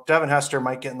 Devin Hester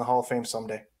might get in the Hall of Fame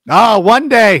someday. Oh, one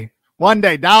day.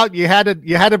 Now you had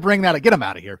to bring that. Get him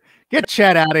out of here. Get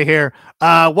Chad out of here.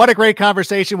 What a great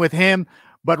conversation with him.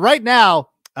 But right now,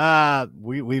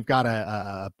 we've got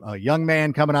a young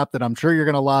man coming up that I'm sure you're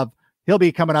going to love. He'll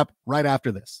be coming up right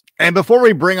after this. And before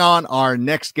we bring on our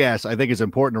next guest, I think it's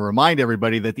important to remind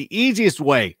everybody that the easiest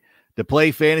way to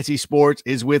play fantasy sports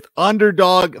is with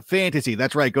Underdog Fantasy.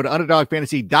 That's right. Go to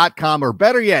underdogfantasy.com, or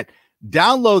better yet,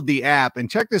 download the app and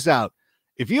check this out.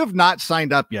 If you have not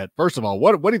signed up yet, first of all,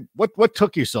 what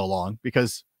took you so long?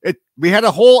 Because we had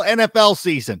a whole NFL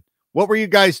season. What were you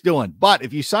guys doing? But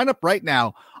if you sign up right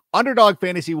now, Underdog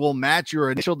Fantasy will match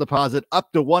your initial deposit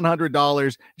up to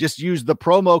 $100. Just use the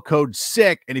promo code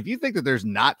SICK. And if you think that there's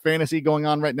not fantasy going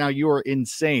on right now, you are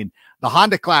insane. The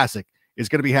Honda Classic is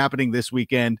going to be happening this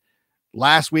weekend.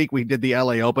 Last week, we did the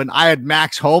LA Open. I had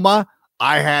Max Homa.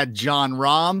 I had John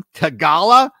Rahm.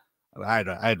 Tagala. I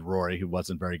had Rory, who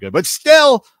wasn't very good. But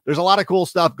still, there's a lot of cool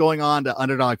stuff going on to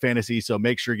Underdog Fantasy, so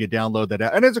make sure you download that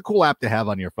app. And it's a cool app to have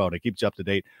on your phone. It keeps you up to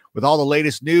date with all the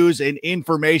latest news and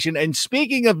information. And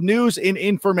speaking of news and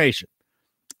information,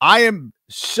 I am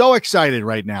so excited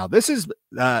right now. This has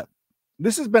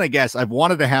been a guest I've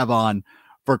wanted to have on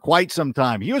for quite some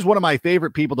time. He was one of my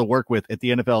favorite people to work with at the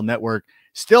NFL Network.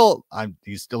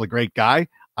 He's still a great guy.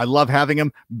 I love having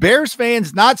him. Bears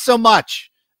fans, not so much.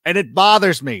 And it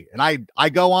bothers me. And I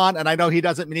go on, and I know he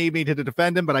doesn't need me to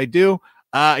defend him, but I do.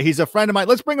 He's a friend of mine.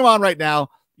 Let's bring him on right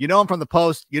now. You know him from the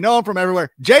Post. You know him from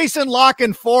everywhere. Jason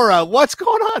Canfora. What's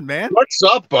going on, man? What's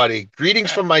up, buddy?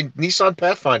 Greetings from my Nissan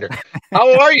Pathfinder.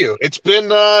 How are you? It's been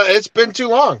too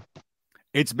long.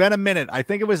 It's been a minute. I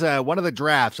think it was one of the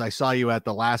drafts I saw you at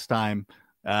the last time.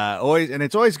 And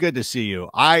it's always good to see you.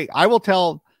 I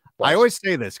always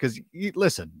say this because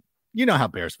listen, you know how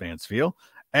Bears fans feel.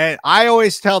 And I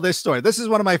always tell this story. This is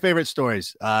one of my favorite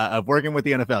stories of working with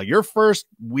the NFL. Your first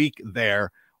week there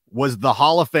was the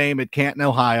Hall of Fame at Canton,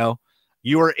 Ohio.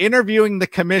 You were interviewing the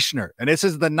commissioner, and this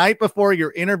is the night before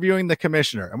you're interviewing the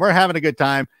commissioner. And we're having a good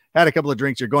time, had a couple of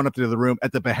drinks. You're going up to the room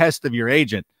at the behest of your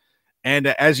agent. And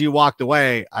as you walked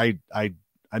away, I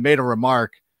made a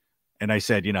remark, and I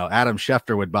said, Adam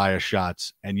Schefter would buy us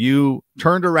shots. And you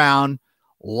turned around,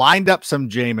 lined up some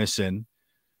Jameson,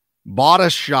 bought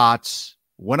us shots,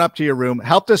 went up to your room,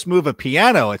 helped us move a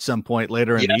piano at some point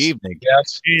later in the evening.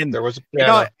 Yes, and there was a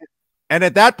piano. And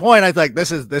at that point, I was like,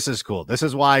 this is cool. This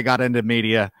is why I got into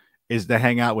media, is to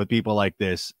hang out with people like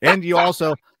this. And you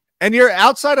also, and you're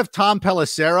outside of Tom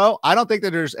Pelissero. I don't think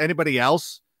that there's anybody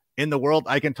else in the world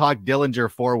I can talk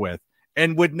Dillinger 4 with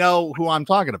and would know who I'm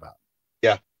talking about.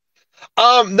 Yeah.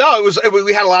 No,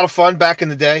 we had a lot of fun back in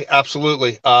the day.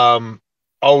 Absolutely.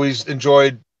 Always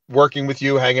enjoyed working with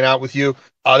you, hanging out with you.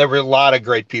 There were a lot of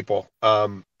great people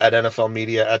at NFL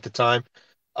Media at the time.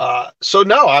 So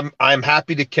no, I'm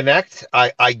happy to connect.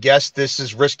 I guess this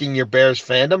is risking your Bears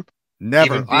fandom.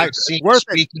 Never. Even being seen Worth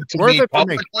speaking it. to Worth me it for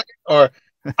me. publicly, or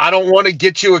I don't want to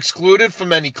get you excluded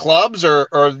from any clubs or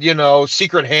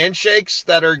secret handshakes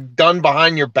that are done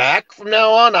behind your back from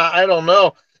now on. I don't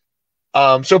know.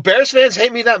 So Bears fans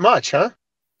hate me that much, huh?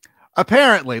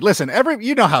 Apparently, listen,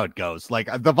 you know how it goes. Like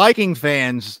the Viking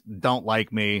fans don't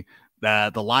like me.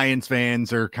 The Lions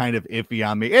fans are kind of iffy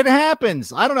on me. It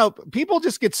happens. I don't know. People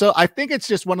just get I think it's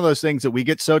just one of those things that we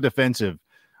get so defensive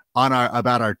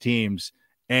about our teams.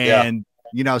 And,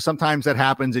 sometimes that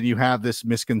happens and you have this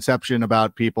misconception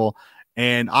about people.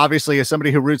 And obviously as somebody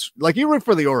who you root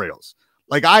for the Orioles.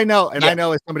 Like I know, and I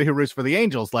know as somebody who roots for the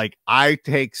Angels, like I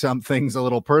take some things a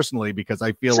little personally because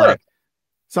I feel like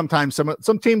sometimes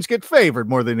some teams get favored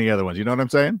more than the other ones. You know what I'm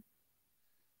saying?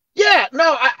 Yeah,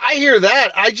 no, I hear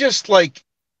that. I just like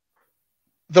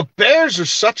the Bears are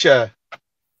such a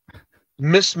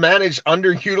mismanaged,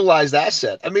 underutilized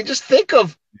asset. I mean, just think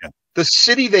of the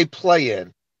city they play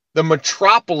in, the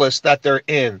metropolis that they're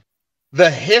in, the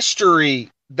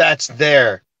history that's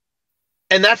there.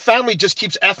 And that family just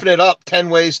keeps effing it up 10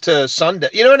 ways to Sunday.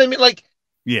 You know what I mean? Like,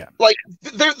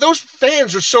 those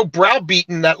fans are so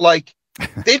browbeaten that like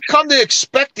they've come to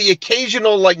expect the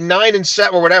occasional like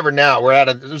 9-7 or whatever. Now we're at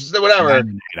whatever.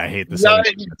 9-8. I hate this.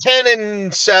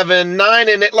 10-7,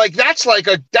 9-8. Like that's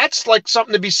like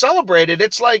something to be celebrated.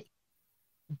 It's like,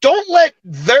 don't let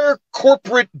their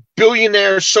corporate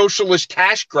billionaire socialist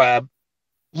cash grab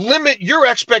limit your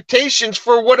expectations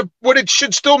for what it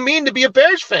should still mean to be a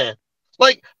Bears fan.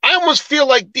 Like, I almost feel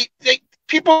like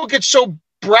people get so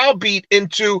browbeat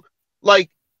into,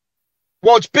 like,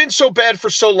 well, it's been so bad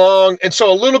for so long, and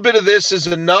so a little bit of this is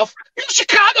enough. You're the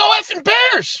Chicago effing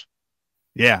Bears.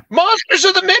 Yeah. Monsters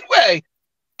of the Midway.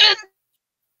 And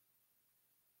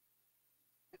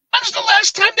when's the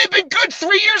last time they've been good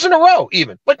 3 years in a row,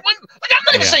 even? I'm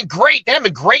not even saying great. They haven't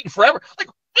been great in forever. Like,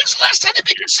 when's the last time they've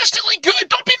been consistently good?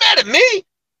 Don't be mad at me.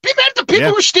 Be mad at the people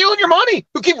who are stealing your money,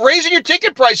 who keep raising your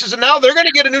ticket prices, and now they're going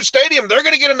to get a new stadium. They're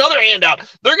going to get another handout.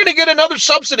 They're going to get another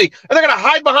subsidy, and they're going to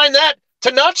hide behind that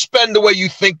to not spend the way you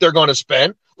think they're going to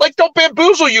spend. Like, they'll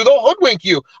bamboozle you. They'll hoodwink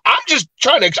you. I just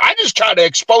try to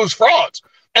expose frauds,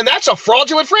 and that's a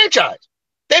fraudulent franchise.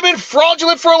 They've been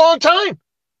fraudulent for a long time.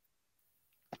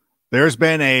 There's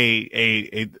been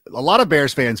a lot of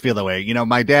Bears fans feel that way. You know,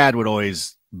 my dad would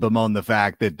always bemoan the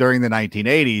fact that during the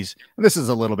 1980s, and this is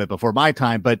a little bit before my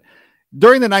time, but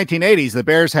during the 1980s, the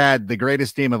Bears had the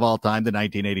greatest team of all time, the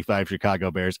 1985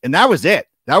 Chicago Bears, and that was it.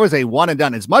 That was a one and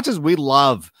done. As much as we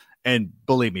love, and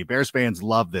believe me, Bears fans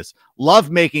love this, love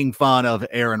making fun of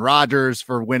Aaron Rodgers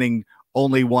for winning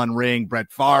only one ring,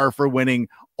 Brett Favre for winning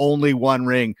only one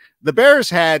ring. The Bears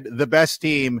had the best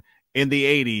team in the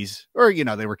 80s, or, you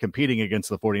know, they were competing against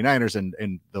the 49ers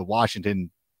and the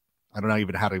Washington, I don't know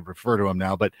even how to refer to them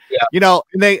now, but you know,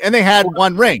 and they had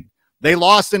one ring. They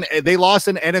lost an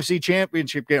NFC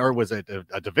championship game, or was it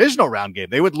a divisional round game?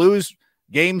 They would lose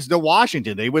games to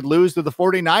Washington. They would lose to the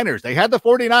 49ers. They had the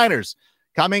 49ers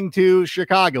coming to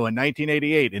Chicago in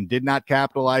 1988 and did not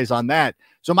capitalize on that.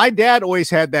 So my dad always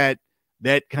had that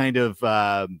kind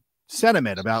of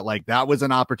sentiment about, like, that was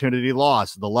an opportunity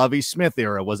loss. The Lovie Smith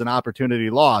era was an opportunity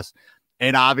loss.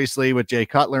 And obviously with Jay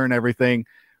Cutler and everything,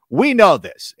 we know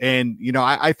this. And, you know,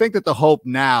 I think that the hope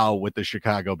now with the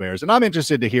Chicago Bears, and I'm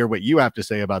interested to hear what you have to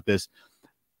say about this.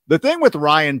 The thing with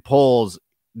Ryan Poles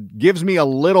gives me a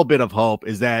little bit of hope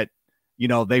is that, you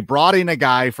know, they brought in a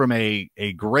guy from a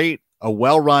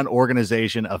well-run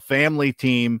organization, a family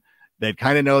team that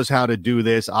kind of knows how to do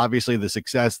this. Obviously the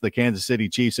success the Kansas City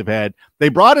Chiefs have had. They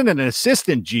brought in an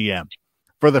assistant GM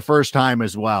for the first time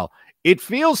as well. It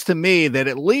feels to me that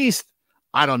at least,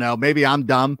 I don't know, maybe I'm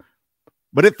dumb,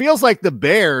 but it feels like the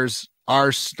Bears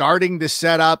are starting to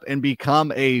set up and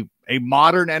become a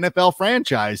modern NFL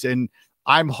franchise. And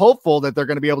I'm hopeful that they're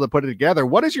going to be able to put it together.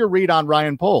 What is your read on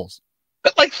Ryan Poles?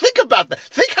 But, like, think about that.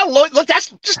 Think how low. Look,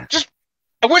 that's just.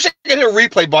 I wish I could hit a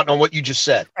replay button on what you just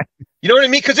said. You know what I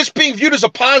mean? Because it's being viewed as a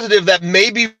positive that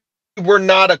maybe we're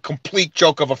not a complete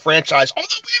joke of a franchise. Although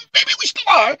maybe we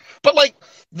still are. But, like,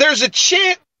 there's a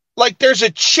chance. Like, there's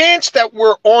a chance that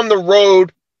we're on the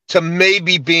road to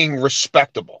maybe being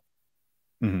respectable.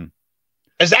 Mm-hmm.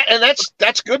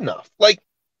 That's good enough. Like,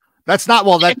 that's not,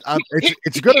 well, that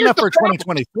it's good enough for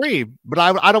 2023, but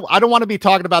I don't want to be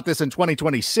talking about this in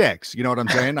 2026. You know what I'm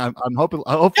saying? I'm hoping,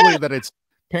 hopefully that it's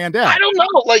panned out. I don't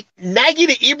know. Like Nagy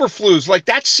to Eberflus, like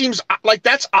that seems like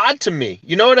that's odd to me.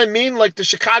 You know what I mean? Like the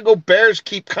Chicago Bears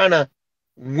keep kind of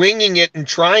winging it and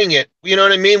trying it. You know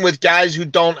what I mean? With guys who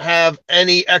don't have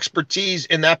any expertise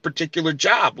in that particular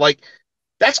job. Like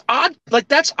that's odd. Like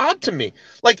that's odd to me.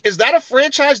 Like, is that a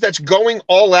franchise that's going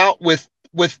all out with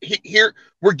here?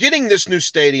 We're getting this new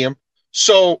stadium.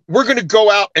 So we're going to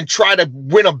go out and try to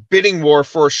win a bidding war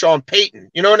for Sean Payton.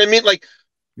 You know what I mean? Like,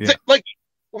 like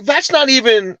that's not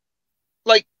even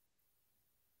like,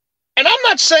 and I'm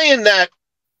not saying that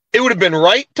it would have been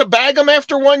right to bag him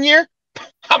after 1 year.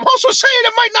 I'm also saying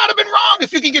it might not have been wrong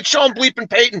if you can get Sean Bleepin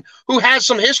Payton, who has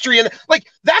some history, and like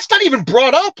that's not even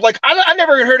brought up. Like I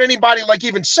never heard anybody like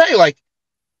even say like,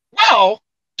 well,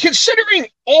 considering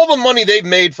all the money they've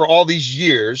made for all these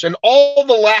years and all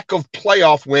the lack of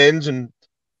playoff wins, and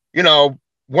you know,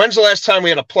 when's the last time we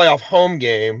had a playoff home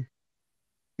game?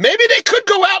 Maybe they could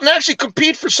go out and actually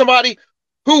compete for somebody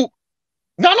who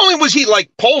not only was he like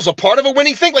polls a part of a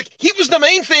winning thing, like he was the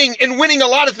main thing in winning a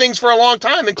lot of things for a long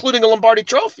time, including a Lombardi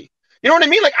trophy. You know what I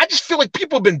mean? Like, I just feel like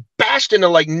people have been bashed into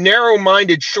like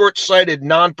narrow-minded, short-sighted,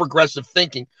 non-progressive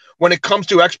thinking when it comes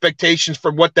to expectations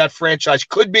for what that franchise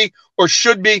could be or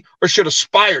should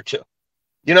aspire to,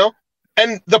 you know?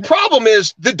 And the problem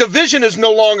is the division is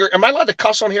no longer, am I allowed to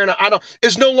cuss on here? And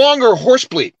is no longer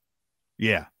horse-bleed.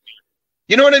 Yeah.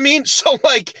 You know what I mean? So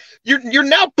like you're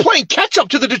now playing catch up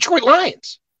to the Detroit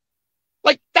Lions.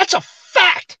 Like that's a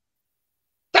fact.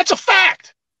 That's a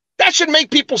fact. That should make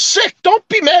people sick. Don't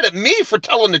be mad at me for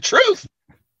telling the truth.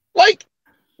 Like,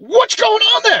 what's going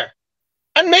on there?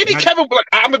 And maybe Kevin,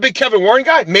 I'm a big Kevin Warren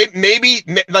guy. Maybe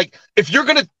like if you're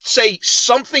gonna say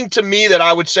something to me that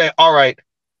I would say, all right,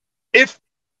 if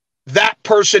that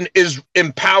person is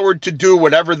empowered to do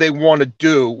whatever they want to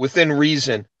do within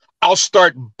reason, I'll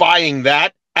start buying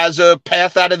that as a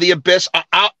path out of the abyss.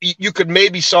 You could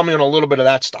maybe sell me on a little bit of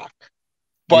that stock,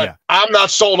 but I'm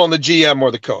not sold on the GM or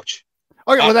the coach.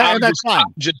 Okay, well, that's fine.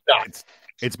 Just not.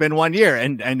 It's been 1 year,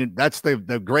 and that's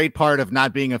the great part of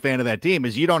not being a fan of that team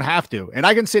is you don't have to. And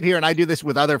I can sit here and I do this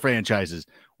with other franchises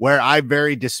where I'm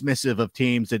very dismissive of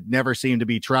teams that never seem to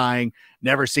be trying,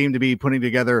 never seem to be putting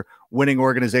together winning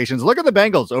organizations. Look at the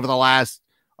Bengals over the last.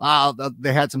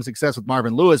 They had some success with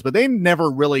Marvin Lewis, but they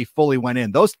never really fully went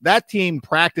in. That team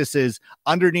practices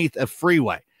underneath a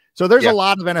freeway. So there's a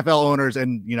lot of NFL owners,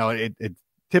 and you know, it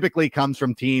typically comes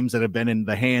from teams that have been in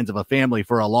the hands of a family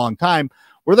for a long time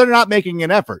where they're not making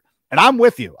an effort. And I'm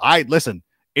with you. Listen,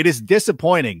 it is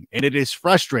disappointing and it is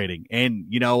frustrating. And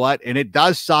you know what? And it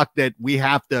does suck that we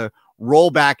have to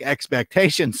roll back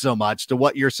expectations so much to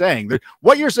what you're saying.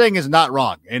 What you're saying is not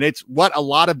wrong. And it's what a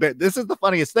lot of this is the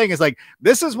funniest thing is like,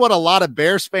 this is what a lot of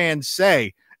Bears fans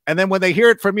say. And then when they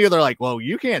hear it from you, they're like, well,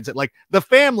 you can't say, like the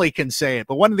family can say it.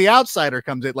 But when the outsider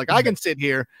comes in, like I can sit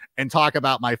here and talk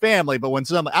about my family. But when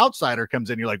some outsider comes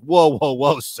in, you're like,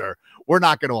 whoa, sir, we're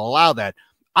not going to allow that.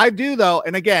 I do though.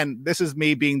 And again, this is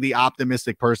me being the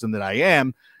optimistic person that I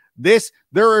am. There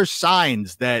are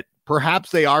signs that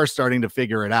perhaps they are starting to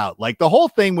figure it out. Like the whole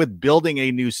thing with building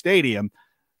a new stadium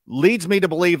leads me to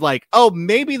believe like, oh,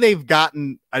 maybe they've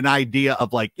gotten an idea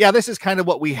of like, yeah, this is kind of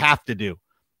what we have to do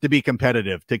to be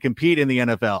competitive, to compete in the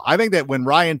NFL. I think that when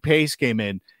Ryan Pace came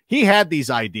in, he had these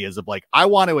ideas of like, I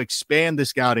want to expand the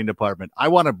scouting department. I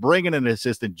want to bring in an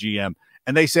assistant GM.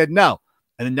 And they said no.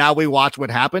 And then now we watch what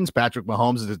happens. Patrick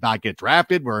Mahomes does not get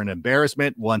drafted. We're an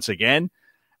embarrassment once again.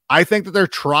 I think that they're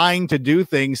trying to do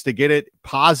things to get it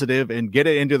positive and get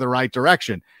it into the right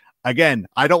direction. Again,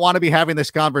 I don't want to be having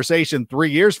this conversation 3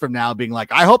 years from now being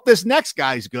like, I hope this next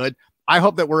guy's good. I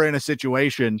hope that we're in a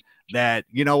situation that,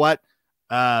 you know what,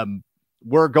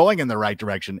 we're going in the right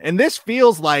direction. And this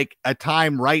feels like a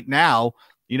time right now,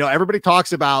 you know, everybody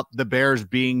talks about the Bears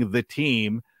being the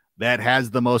team that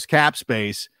has the most cap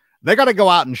space. They got to go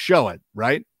out and show it,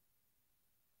 right?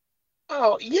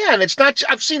 Oh, yeah. And it's not,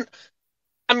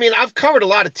 I've covered a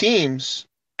lot of teams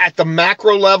at the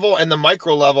macro level and the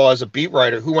micro level as a beat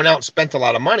writer who went out and spent a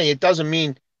lot of money. It doesn't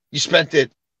mean you spent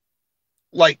it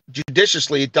like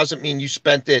judiciously. It doesn't mean you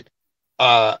spent it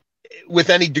with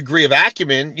any degree of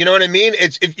acumen. You know what I mean?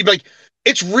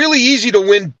 It's really easy to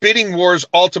win bidding wars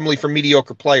ultimately for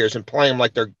mediocre players and pay them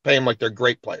like they're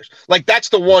great players. Like that's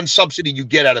the one subsidy you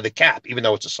get out of the cap, even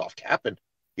though it's a soft cap. And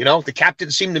you know, the cap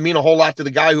didn't seem to mean a whole lot to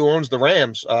the guy who owns the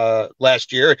Rams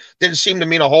last year. It didn't seem to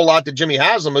mean a whole lot to Jimmy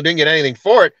Haslam, who didn't get anything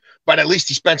for it, but at least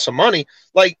he spent some money.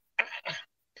 Like,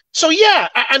 so yeah,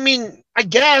 I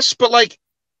guess, but like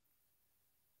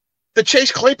the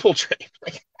Chase Claypool trade,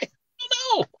 like,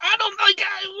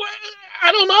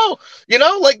 I don't know. You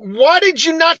know, like, why did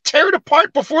you not tear it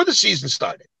apart before the season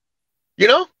started? You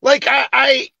know, like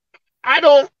I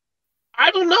don't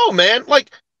know, man.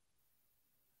 Like,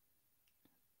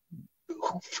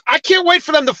 I can't wait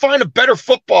for them to find a better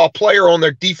football player on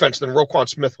their defense than Roquan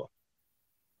Smith will.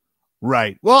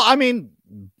 Right. Well, I mean,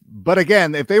 but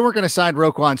again, if they were going to sign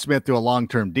Roquan Smith to a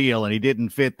long-term deal and he didn't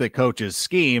fit the coach's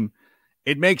scheme,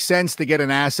 it makes sense to get an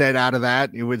asset out of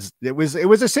that. It was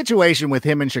a situation with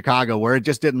him in Chicago where it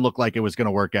just didn't look like it was going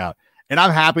to work out. And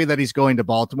I'm happy that he's going to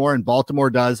Baltimore, and Baltimore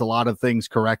does a lot of things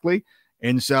correctly.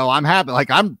 And so I'm happy.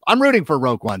 Like, I'm rooting for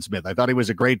Roquan Smith. I thought he was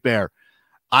a great Bear.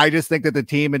 I just think that the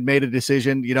team had made a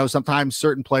decision. You know, sometimes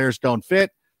certain players don't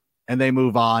fit and they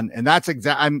move on. And that's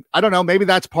I don't know, maybe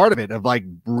that's part of it, of like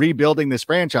rebuilding this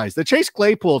franchise. The Chase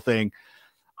Claypool thing,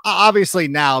 obviously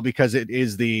now, because it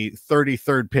is the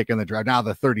 33rd pick in the draft, now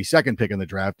the 32nd pick in the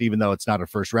draft, even though it's not a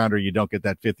first rounder, you don't get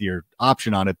that 5th-year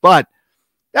option on it. But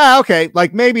yeah, okay,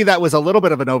 like maybe that was a little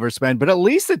bit of an overspend, but at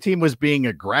least the team was being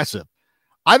aggressive.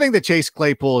 I think that Chase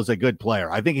Claypool is a good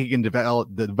player. I think he can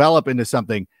develop into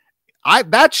something.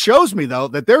 That shows me, though,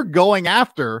 that they're going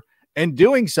after and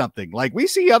doing something. Like, we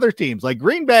see other teams, like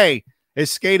Green Bay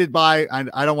is skated by.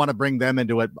 I don't want to bring them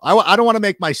into it. I don't want to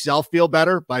make myself feel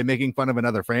better by making fun of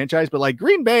another franchise, but like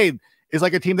Green Bay is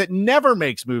like a team that never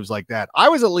makes moves like that. I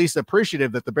was at least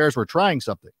appreciative that the Bears were trying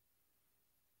something.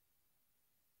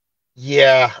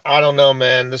 Yeah, I don't know,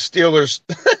 man. The Steelers,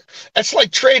 that's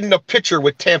like trading a pitcher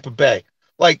with Tampa Bay.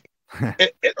 Like,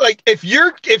 like if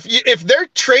they're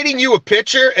trading you a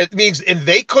pitcher, it means, and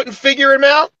they couldn't figure him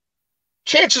out,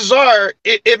 chances are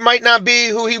it might not be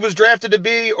who he was drafted to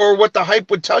be or what the hype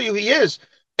would tell you he is.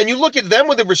 And you look at them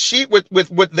with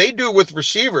with what they do with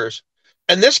receivers,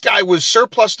 and this guy was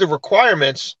surplus to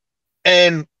requirements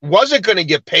and wasn't going to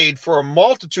get paid for a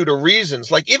multitude of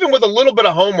reasons. Like, even with a little bit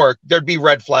of homework, there'd be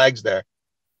red flags there.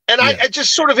 And yeah. It's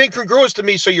just sort of incongruous to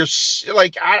me. So you're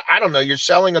like, I don't know, you're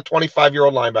selling a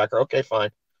 25-year-old linebacker. Okay, fine.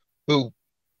 Who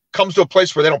comes to a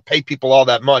place where they don't pay people all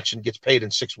that much and gets paid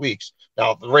in 6 weeks.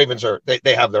 Now, the Ravens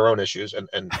they have their own issues.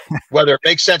 And whether it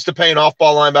makes sense to pay an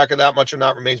off-ball linebacker that much or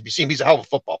not remains to be seen. He's a hell of a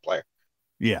football player.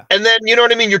 Yeah. And then, you know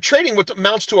what I mean? You're trading what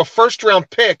amounts to a first-round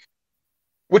pick,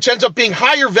 which ends up being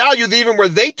higher value than even where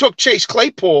they took Chase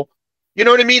Claypool. You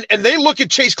know what I mean? And they look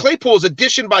at Chase Claypool as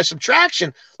addition by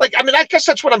subtraction. Like, I mean, I guess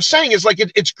that's what I'm saying is, like,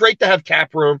 it's great to have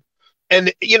cap room,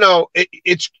 and, you know,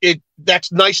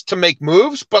 that's nice to make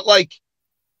moves, but like,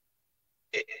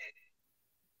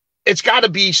 it's got to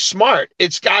be smart.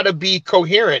 It's got to be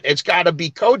coherent. It's got to be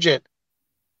cogent.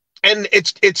 And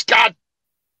it's got,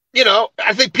 you know,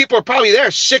 I think people are probably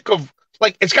sick of,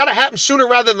 like, it's got to happen sooner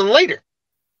rather than later.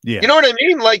 Yeah. You know what I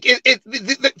mean? Like,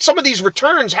 some of these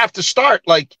returns have to start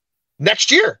like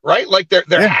next year, right? Like, there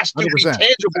has to 100%. Be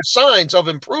tangible signs of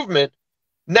improvement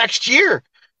next year.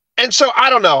 And so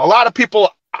I don't know. A lot of people,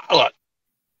 look,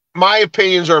 my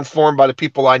opinions are informed by the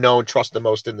people I know and trust the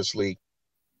most in this league.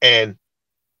 And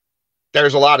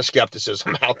there's a lot of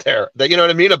skepticism out there that, you know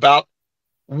what I mean, about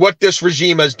what this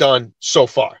regime has done so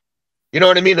far. You know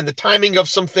what I mean? And the timing of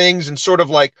some things, and sort of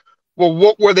like, well,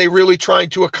 what were they really trying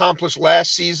to accomplish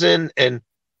last season? And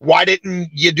why didn't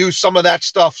you do some of that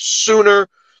stuff sooner?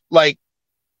 Like,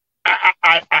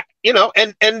 I you know,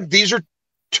 and these are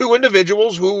two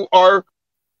individuals who are,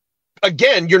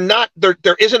 again,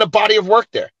 there isn't a body of work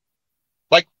there.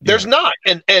 Like, there's not.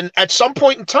 And at some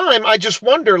point in time, I just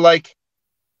wonder, like,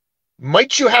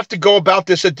 might you have to go about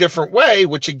this a different way,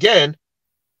 which again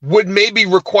would maybe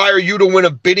require you to win a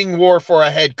bidding war for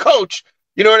a head coach,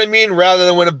 you know what I mean, rather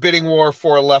than win a bidding war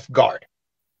for a left guard.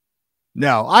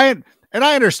 No, I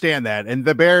understand that. And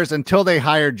the Bears, until they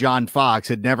hired John Fox,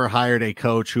 had never hired a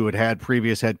coach who had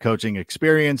previous head coaching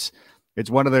experience. It's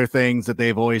one of their things that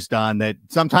they've always done, that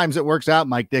sometimes it works out.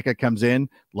 Mike Ditka comes in,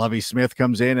 Lovie Smith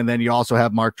comes in, and then you also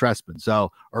have Mark Trestman,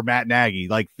 or Matt Nagy.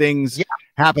 Like, things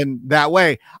happen that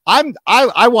way.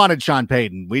 I wanted Sean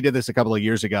Payton. We did this a couple of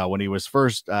years ago when he was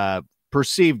first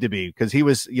perceived to be, because he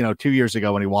was, 2 years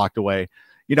ago when he walked away.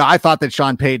 I thought that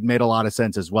Sean Payton made a lot of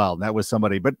sense as well. That was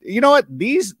somebody, but you know what?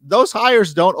 Those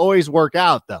hires don't always work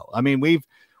out, though. I mean,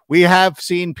 we have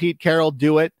seen Pete Carroll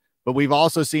do it, but we've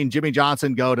also seen Jimmy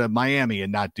Johnson go to Miami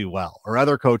and not do well, or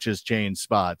other coaches change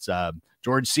spots.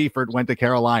 George Seifert went to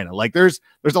Carolina. Like, there's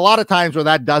a lot of times where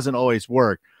that doesn't always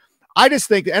work. I just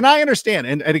think, and I understand,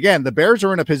 and again, the Bears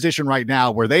are in a position right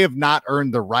now where they have not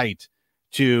earned the right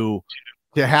to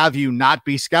have you not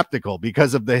be skeptical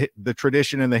because of the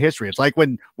tradition and the history. It's like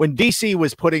when DC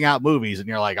was putting out movies and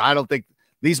you're like, I don't think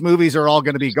these movies are all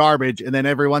going to be garbage. And then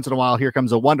every once in a while, here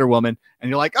comes a Wonder Woman and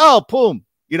you're like, oh, boom.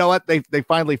 You know what? They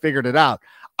finally figured it out.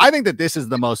 I think that this is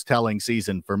the most telling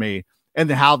season for me,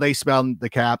 and how they spend the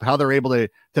cap, how they're able to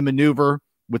maneuver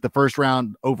with the first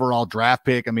round overall draft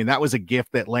pick. I mean, that was a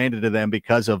gift that landed to them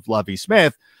because of Lovie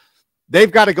Smith.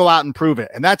 They've got to go out and prove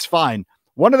it, and that's fine.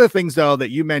 One of the things, though, that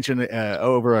you mentioned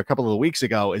over a couple of weeks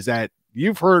ago is that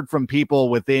you've heard from people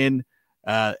within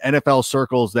NFL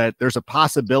circles that there's a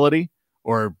possibility,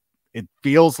 or it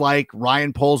feels like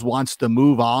Ryan Poles wants to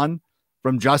move on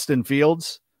from Justin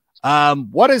Fields.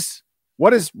 What is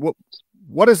the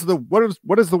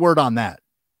word on that?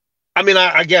 I mean,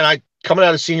 I coming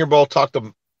out of Senior Bowl, talked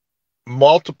to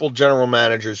multiple general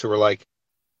managers who were like,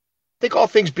 I think all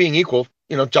things being equal,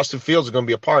 Justin Fields is going to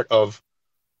be a part of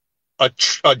a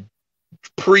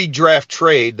pre-draft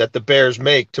trade that the Bears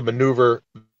make to maneuver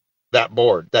that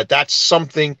board. That's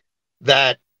something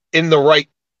that in the right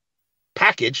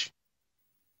package,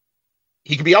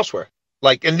 he could be elsewhere.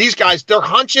 Like, and these guys, their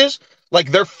hunches,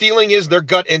 like their feeling is, their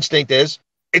gut instinct is,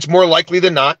 it's more likely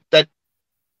than not that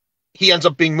he ends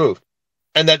up being moved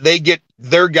and that they get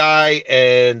their guy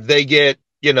and they get,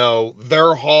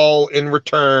 their haul in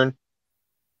return.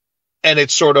 And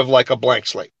it's sort of like a blank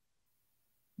slate.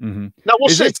 Mm-hmm. Now we'll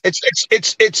see.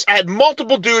 It's I had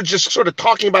multiple dudes just sort of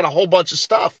talking about a whole bunch of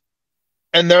stuff.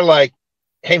 And they're like,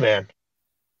 hey man,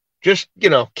 just,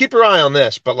 keep your eye on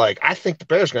this. But like, I think the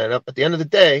Bears going to end up at the end of the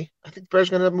day. I think the Bears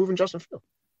going to end up moving Justin Fields.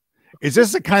 Is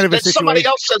this a kind of a situation? Somebody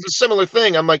else says a similar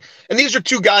thing. I'm like, and these are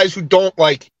two guys who don't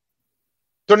like,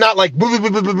 they're not like,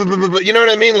 you know what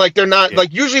I mean? Like they're not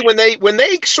like, usually when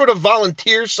they sort of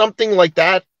volunteer something like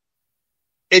that,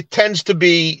 it tends to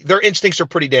be, their instincts are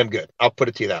pretty damn good. I'll put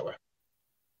it to you that way.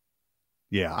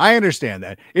 Yeah, I understand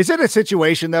that. Is it a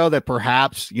situation, though, that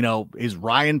perhaps, is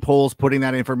Ryan Poles putting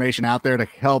that information out there to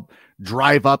help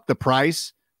drive up the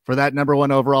price for that number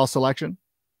one overall selection?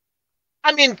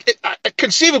 I mean,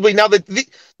 conceivably, now that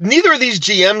neither of these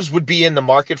GMs would be in the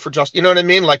market for just, you know what I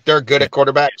mean? Like, they're good at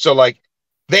quarterback. So, like,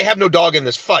 they have no dog in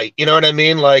this fight. You know what I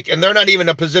mean? Like, and they're not even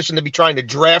in a position to be trying to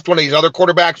draft one of these other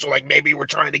quarterbacks. So, like, maybe we're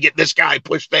trying to get this guy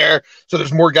pushed there so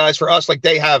there's more guys for us. Like,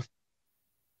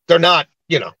 they're not,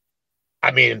 I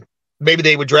mean, maybe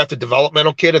they would draft a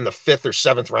developmental kid in the 5th or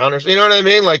 7th rounders. You know what I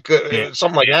mean? Like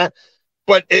something like that.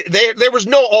 But there was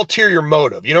no ulterior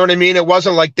motive. You know what I mean? It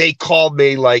wasn't like they called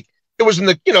me. Like it was in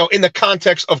the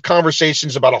context of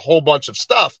conversations about a whole bunch of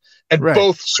stuff, and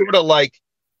both sort of like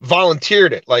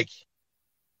volunteered it. Like,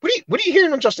 what are you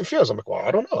hearing on Justin Fields? I'm like, well, I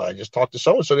don't know. I just talked to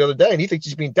so and so the other day, and he thinks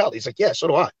he's being dealt. He's like, yeah, so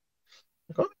do I.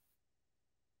 Like, okay.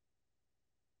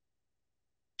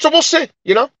 So we'll see.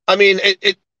 I mean,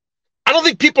 I don't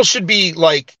think people should be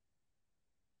like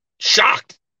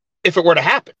shocked if it were to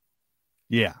happen.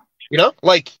 Yeah.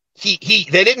 Like they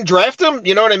didn't draft him.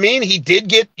 You know what I mean? He did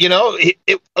get, and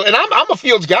I'm a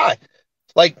Fields guy.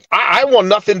 Like I want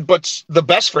nothing but the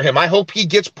best for him. I hope he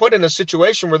gets put in a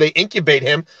situation where they incubate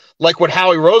him like what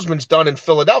Howie Roseman's done in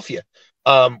Philadelphia,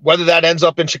 whether that ends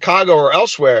up in Chicago or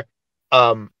elsewhere.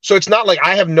 So it's not like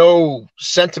I have no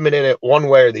sentiment in it one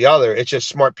way or the other. It's just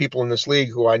smart people in this league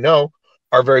who I know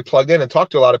are very plugged in and talk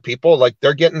to a lot of people. Like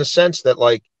they're getting the sense that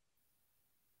like,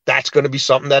 that's going to be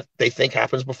something that they think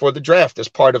happens before the draft as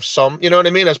part of some, you know what I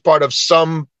mean? As part of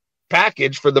some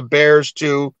package for the Bears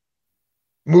to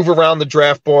move around the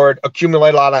draft board,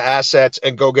 accumulate a lot of assets,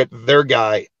 and go get their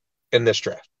guy in this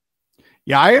draft.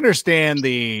 Yeah, I understand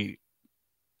the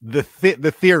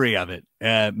theory of it.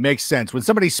 Makes sense when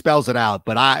somebody spells it out.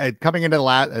 But coming into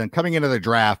the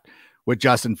draft with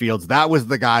Justin Fields, that was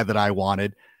the guy that I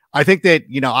wanted. I think that,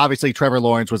 obviously Trevor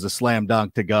Lawrence was a slam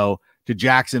dunk to go to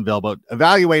Jacksonville, but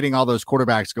evaluating all those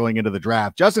quarterbacks going into the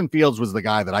draft, Justin Fields was the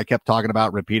guy that I kept talking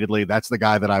about repeatedly. That's the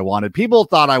guy that I wanted. People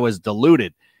thought I was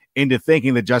deluded into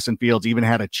thinking that Justin Fields even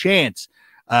had a chance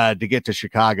to get to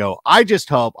Chicago. I just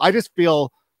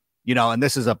feel, and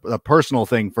this is a personal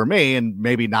thing for me and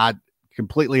maybe not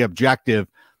completely objective.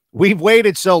 We've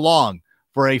waited so long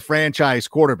for a franchise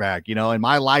quarterback. In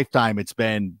my lifetime, it's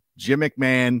been Jim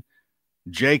McMahon,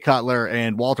 Jay Cutler,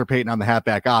 and Walter Payton on the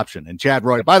halfback option. And Chad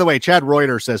Reuter, by the way, Chad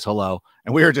Reuter says hello.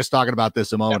 And we were just talking about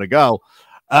this a moment ago.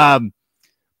 But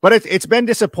it's been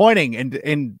disappointing.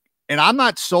 And I'm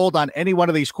not sold on any one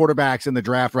of these quarterbacks in the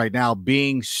draft right now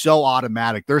being so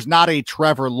automatic. There's not a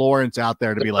Trevor Lawrence out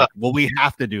there to be like, well, we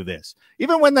have to do this.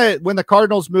 Even when the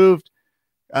Cardinals moved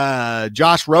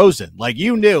Josh Rosen, like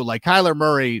like Kyler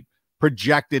Murray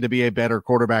projected to be a better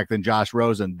quarterback than Josh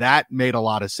Rosen. That made a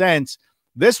lot of sense.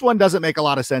 This one doesn't make a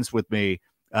lot of sense with me,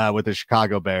 with the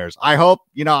Chicago Bears. I hope,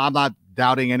 I'm not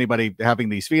doubting anybody having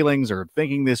these feelings or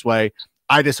thinking this way.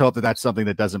 I just hope that that's something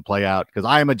that doesn't play out because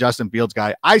I am a Justin Fields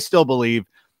guy. I still believe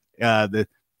that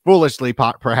foolishly,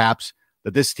 perhaps,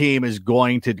 that this team is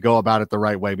going to go about it the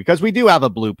right way because we do have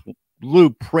a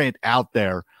blueprint out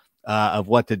there of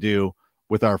what to do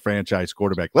with our franchise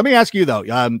quarterback. Let me ask you though.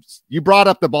 You brought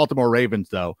up the Baltimore Ravens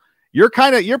though. You're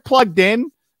plugged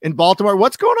in Baltimore.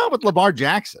 What's going on with Lamar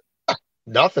Jackson?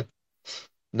 Nothing.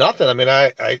 I mean,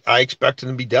 I expect him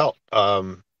to be dealt.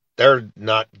 They're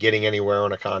not getting anywhere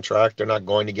on a contract. They're not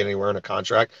going to get anywhere on a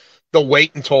contract. They'll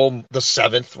wait until the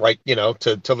 7th, right?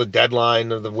 Till the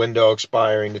deadline of the window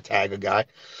expiring to tag a guy,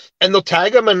 and they'll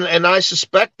tag him. And I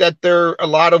suspect that a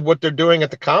lot of what they're doing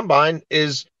at the combine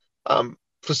is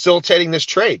facilitating this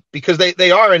trade, because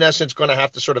they are in essence going to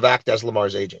have to sort of act as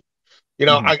Lamar's agent.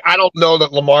 I don't know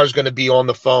that Lamar's going to be on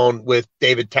the phone with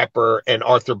David Tepper and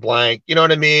Arthur Blank, you know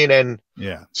what I mean? And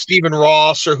Stephen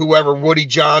Ross or whoever, Woody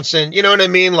Johnson, you know what I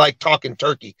mean? Like talking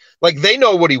turkey. Like they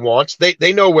know what he wants.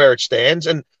 They know where it stands,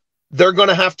 and they're going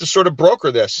to have to sort of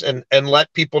broker this and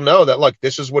let people know that, look,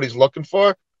 this is what he's looking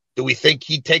for. Do we think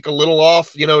he'd take a little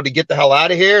off, to get the hell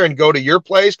out of here and go to your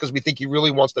place because we think he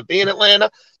really wants to be in Atlanta?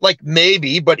 Like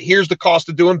maybe, but here's the cost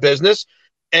of doing business.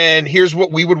 And here's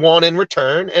what we would want in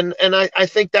return. And I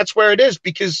think that's where it is,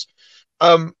 because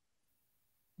the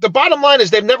bottom line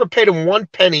is they've never paid him one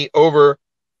penny over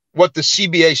what the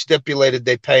CBA stipulated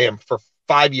they pay him for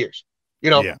 5 years.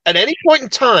 At any point in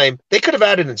time, they could have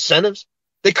added incentives.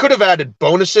 They could have added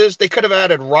bonuses. They could have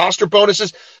added roster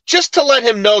bonuses just to let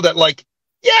him know that, like,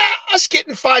 yeah, us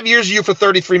getting 5 years of you for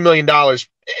 $33 million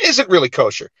isn't really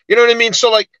kosher. You know what I mean? So,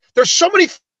 like, there's so many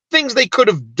things they could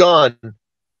have done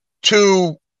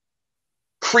to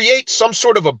create some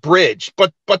sort of a bridge,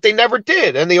 but they never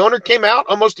did. And the owner came out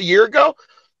almost a year ago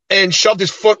and shoved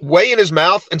his foot way in his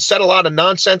mouth and said a lot of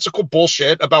nonsensical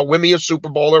bullshit about win me a Super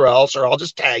Bowl or else, or I'll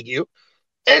just tag you.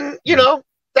 And,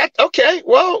 okay,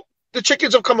 well, the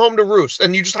chickens have come home to roost,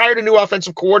 and you just hired a new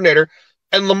offensive coordinator.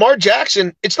 And Lamar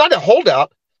Jackson, it's not a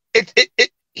holdout.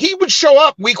 He would show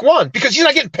up week 1 because he's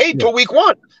not getting paid till week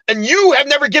 1. And you have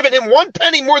never given him one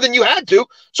penny more than you had to.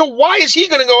 So why is he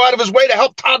going to go out of his way to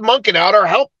help Todd Monken out or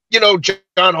help, John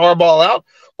Harbaugh out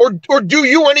or do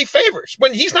you any favors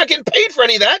when he's not getting paid for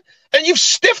any of that? And you've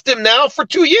stiffed him now for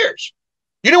 2 years.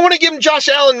 You don't want to give him Josh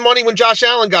Allen money when Josh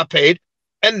Allen got paid.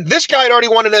 And this guy had already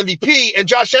won an MVP and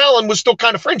Josh Allen was still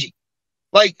kind of fringy.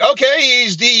 Like, okay,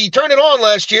 he turned it on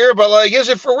last year, but like, is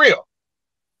it for real?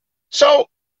 So,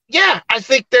 yeah, I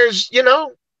think there's,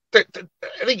 I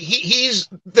think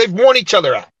they've worn each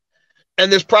other out.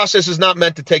 And this process is not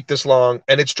meant to take this long,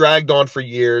 and it's dragged on for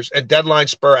years, and deadlines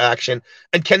spur action.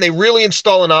 And can they really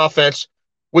install an offense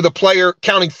with a player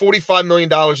counting $45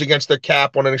 million against their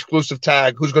cap on an exclusive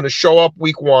tag who's going to show up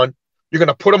week 1? You're going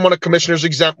to put him on a commissioner's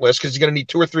exempt list because he's going to need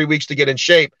 2 or 3 weeks to get in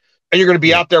shape, and you're going to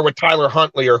be out there with Tyler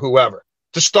Huntley or whoever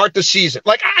to start the season.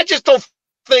 Like, I just don't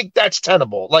think that's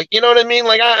tenable. Like, you know what I mean?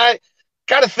 Like, I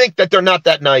got to think that they're not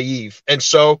that naive. And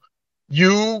so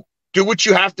you do what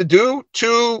you have to do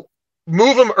to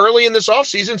move them early in this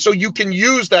offseason so you can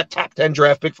use that top 10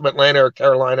 draft pick from Atlanta or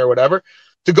Carolina or whatever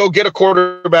to go get a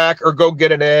quarterback or go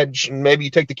get an edge. And maybe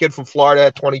you take the kid from Florida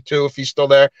at 22 if he's still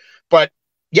there. But,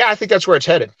 yeah, I think that's where it's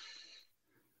headed.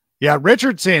 Yeah,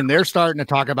 Richardson, they're starting to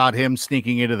talk about him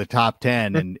sneaking into the top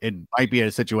 10, and it might be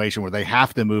a situation where they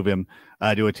have to move him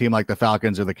to a team like the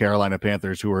Falcons or the Carolina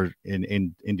Panthers, who are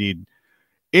indeed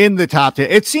in the top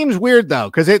 10. It seems weird, though,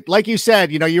 because like you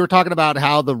said, you were talking about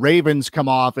how the Ravens come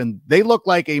off, and they look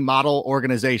like a model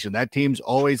organization. That team's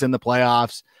always in the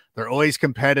playoffs. They're always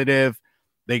competitive.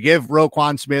 They give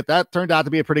Roquan Smith. That turned out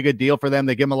to be a pretty good deal for them.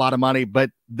 They give him a lot of money,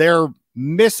 but they're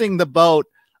missing the boat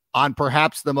on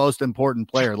perhaps the most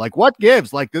important player. Like, what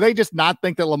gives? Like, do they just not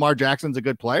think that Lamar Jackson's a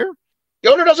good player?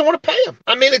 The owner doesn't want to pay him.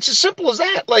 I mean, it's as simple as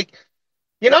that. Like,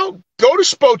 go to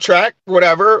Spotrac,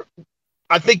 whatever.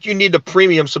 I think you need a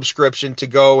premium subscription to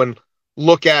go and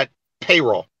look at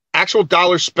payroll, actual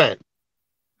dollars spent.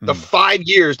 The 5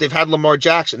 years they've had Lamar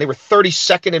Jackson, they were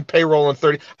 32nd in payroll and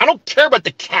 30. I don't care about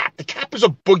the cap. The cap is a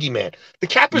boogeyman. The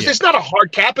cap is it's not a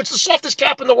hard cap. It's the softest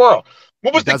cap in the world.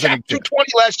 What was the cap?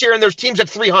 220 last year, and there's teams at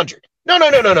 300. No.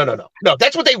 No,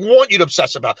 that's what they want you to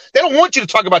obsess about. They don't want you to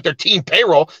talk about their team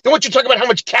payroll. They want you to talk about how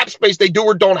much cap space they do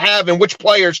or don't have and which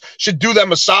players should do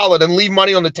them a solid and leave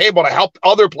money on the table to help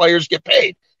other players get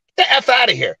paid. Get the F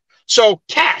out of here. So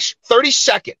cash,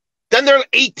 32nd. Then they're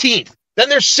 18th. Then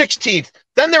they're 16th.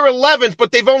 Then they're 11th,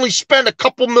 but they've only spent a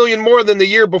couple million more than the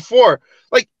year before.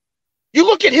 Like, you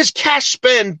look at his cash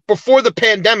spend before the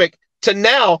pandemic to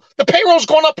now, the payroll's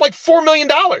gone up like $4 million.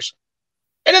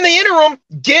 And in the interim,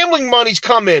 gambling money's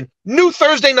come in. New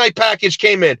Thursday night package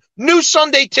came in. New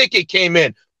Sunday ticket came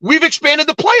in. We've expanded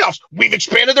the playoffs. We've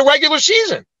expanded the regular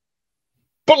season.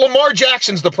 But Lamar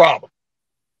Jackson's the problem.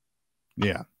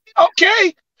 Yeah.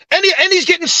 Okay. And he's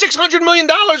getting $600 million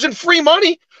in free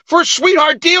money for a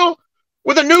sweetheart deal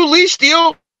with a new lease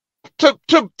deal to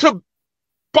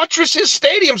buttress his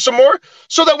stadium some more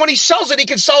so that when he sells it, he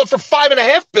can sell it for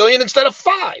 $5.5 billion instead of $5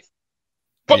 billion.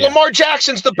 But Lamar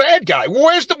Jackson's the bad guy.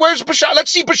 Where's Bashotti?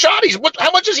 Let's see Bashotti's.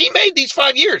 How much has he made these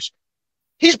 5 years?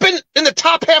 He's been in the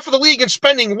top half of the league in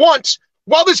spending once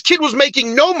while this kid was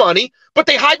making no money, but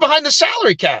they hide behind the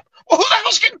salary cap. Well, who the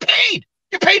hell's getting paid?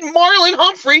 You paid Marlon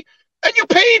Humphrey, and you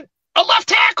paid a left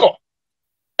tackle.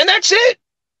 And that's it.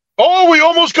 Oh, we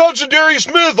almost got Zadarius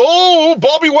Smith. Oh,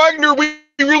 Bobby Wagner, we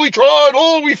really tried.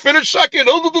 Oh, we finished second.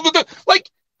 Oh, like,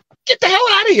 get the hell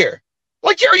out of here.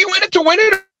 Like, are you in it to win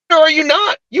it or are you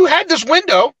not? You had this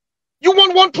window. You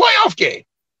won one playoff game.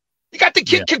 You got the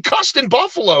kid concussed in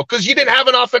Buffalo because you didn't have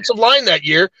an offensive line that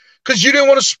year because you didn't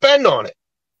want to spend on it.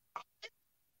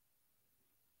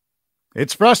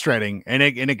 It's frustrating. And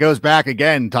it goes back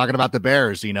again, talking about the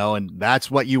Bears, and that's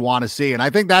what you want to see. And I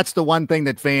think that's the one thing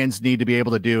that fans need to be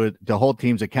able to do to hold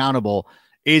teams accountable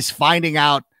is finding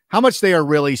out how much they are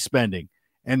really spending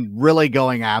and really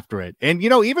going after it. And,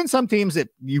 even some teams that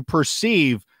you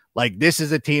perceive like this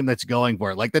is a team that's going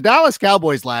for it. Like the Dallas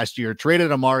Cowboys last year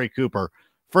traded Amari Cooper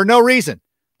for no reason.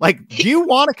 Like, do you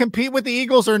want to compete with the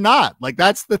Eagles or not? Like,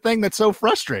 that's the thing that's so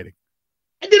frustrating.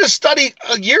 I did a study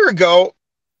a year ago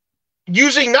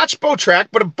using not Spotrac,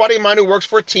 but a buddy of mine who works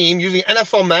for a team using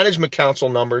NFL Management Council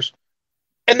numbers.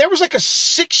 And there was like a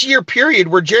 6-year period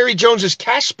where Jerry Jones's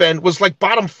cash spend was like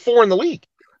bottom 4 in the league.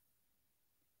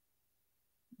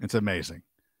 It's amazing.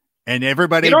 And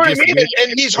everybody, you know what I mean?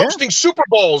 And he's hosting Super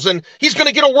Bowls and he's going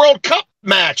to get a World Cup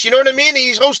match. You know what I mean?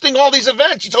 He's hosting all these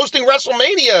events. He's hosting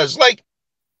WrestleManias. Like,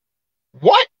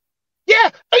 what? Yeah.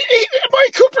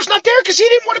 Amari Cooper's not there because he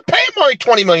didn't want to pay Amari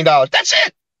 $20 million. That's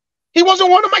it. He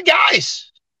wasn't one of my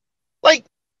guys. Like,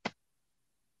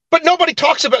 but nobody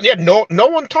talks about it. Yeah, no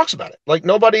one talks about it. Like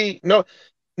nobody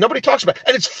talks about it.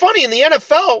 And it's funny in the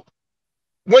NFL,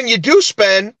 when you do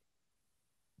spend,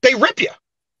 they rip you.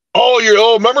 Oh,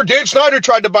 remember Dan Snyder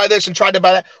tried to buy this and tried to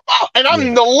buy that. Oh, and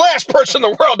I'm the last person in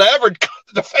the world to ever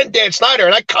defend Dan Snyder.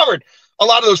 And I covered a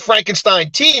lot of those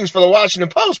Frankenstein teams for the Washington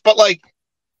Post. But like,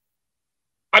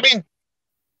 I mean,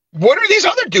 what are these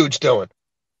other dudes doing?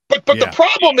 But the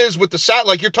problem is with the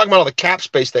like you're talking about all the cap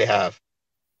space they have.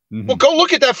 Mm-hmm. Well, go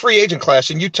look at that free agent class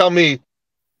and you tell me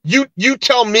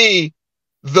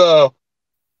the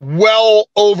well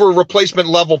over replacement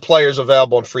level players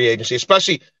available in free agency,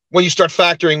 especially when you start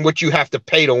factoring what you have to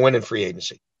pay to win in free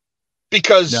agency.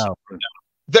 Because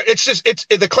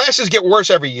the classes get worse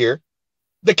every year.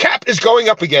 The cap is going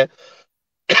up again.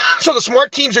 So the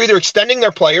smart teams are either extending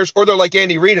their players or they're like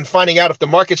Andy Reid and finding out if the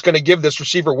market's going to give this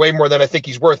receiver way more than I think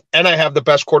he's worth and I have the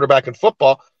best quarterback in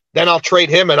football, then I'll trade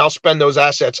him and I'll spend those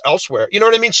assets elsewhere. You know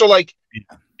what I mean? So like,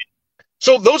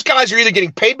 so those guys are either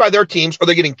getting paid by their teams or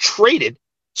they're getting traded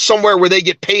somewhere where they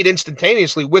get paid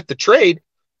instantaneously with the trade.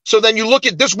 So then you look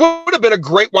at this would have been a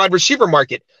great wide receiver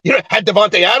market. Had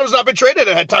Devontae Adams not been traded,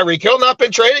 and had Tyreek Hill not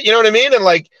been traded, you know what I mean? And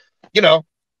like, and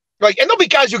there'll be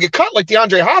guys who get cut like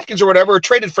DeAndre Hopkins or whatever, are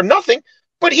traded for nothing,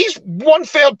 but he's one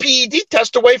failed PED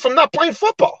test away from not playing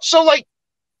football. So like,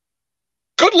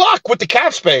 good luck with the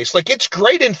cap space. Like it's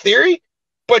great in theory,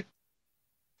 but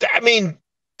I mean,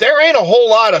 there ain't a whole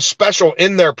lot of special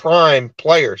in their prime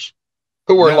players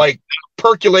who are like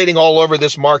percolating all over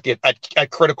this market at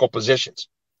critical positions.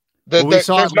 We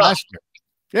saw it last year.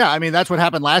 Yeah, I mean, that's what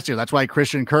happened last year. That's why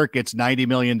Christian Kirk gets $90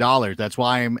 million. That's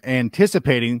why I'm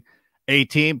anticipating a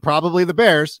team, probably the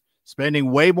Bears,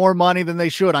 spending way more money than they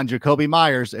should on Jacoby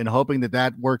Myers and hoping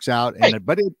that works out. And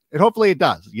but hopefully it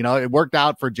does. It worked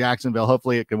out for Jacksonville.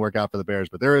 Hopefully it can work out for the Bears.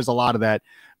 But there is a lot of that.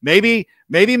 Maybe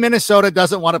Minnesota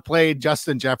doesn't want to play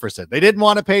Justin Jefferson. They didn't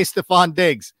want to pay Stephon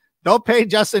Diggs. Don't pay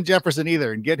Justin Jefferson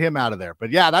either and get him out of there. But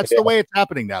yeah, that's the way it's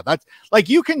happening now. That's like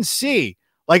you can see.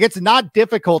 Like, it's not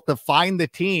difficult to find the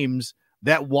teams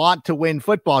that want to win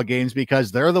football games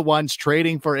because they're the ones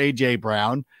trading for A.J.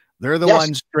 Brown. They're the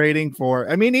ones trading for,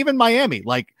 I mean, even Miami,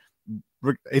 like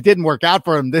it didn't work out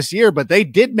for them this year, but they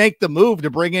did make the move to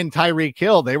bring in Tyreek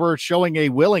Hill. They were showing a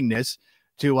willingness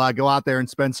to go out there and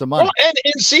spend some money. Well, and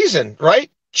in season, right?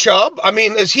 Chubb, I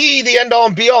mean, is he the end all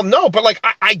and be all? No, but like,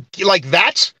 I like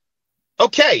that's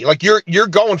okay. Like you're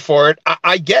going for it.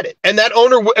 I get it. And that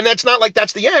owner, and that's not like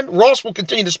that's the end. Ross will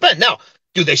continue to spend. Now,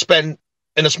 do they spend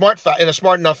in a smart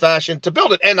enough fashion to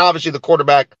build it? And obviously the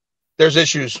quarterback, there's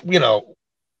issues,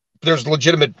 there's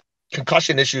legitimate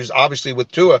concussion issues, obviously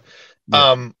with Tua.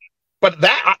 Yeah. But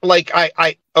that like,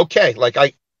 I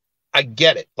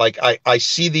get it. Like I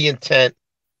see the intent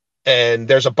and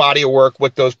there's a body of work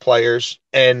with those players.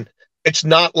 And it's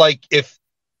not like if,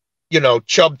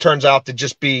 Chubb turns out to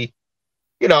just be,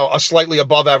 a slightly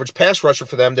above average pass rusher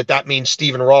for them, that means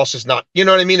Stephen Ross is not,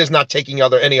 is not taking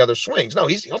any other swings. No,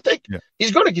 he's going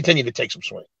to continue to take some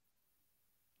swings.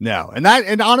 No,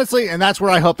 and honestly, and that's where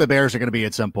I hope the Bears are going to be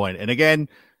at some point. And again,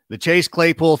 the Chase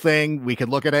Claypool thing, we could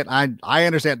look at it. I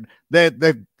understand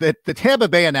the Tampa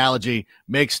Bay analogy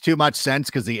makes too much sense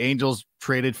because the Angels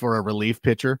traded for a relief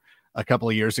pitcher a couple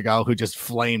of years ago who just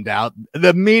flamed out.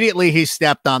 Immediately he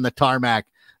stepped on the tarmac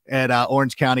at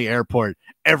Orange County Airport.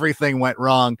 Everything went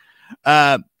wrong.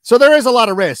 So there is a lot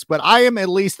of risk, but I am at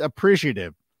least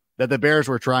appreciative that the Bears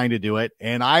were trying to do it.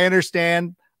 And I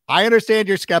understand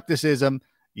your skepticism.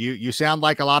 You sound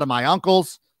like a lot of my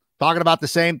uncles talking about the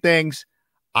same things.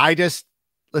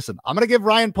 Listen, I'm going to give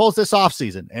Ryan Poles this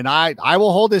offseason, and I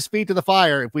will hold his feet to the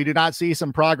fire if we do not see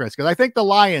some progress. Because I think the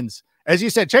Lions, as you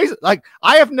said, Chase, like,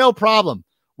 I have no problem.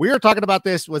 We were talking about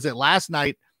this, was it last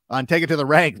night on Take It to the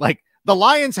Rank? Like, the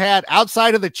Lions had,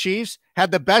 outside of the Chiefs,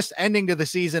 had the best ending to the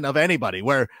season of anybody,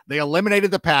 where they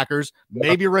eliminated the Packers,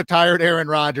 maybe retired Aaron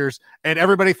Rodgers, and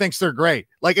everybody thinks they're great.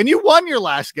 Like, and you won your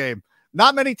last game.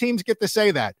 Not many teams get to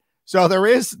say that. So there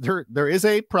is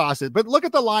a process. But look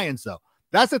at the Lions, though.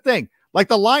 That's the thing. Like,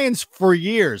 the Lions for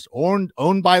years,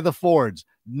 owned by the Fords,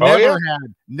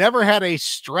 never had a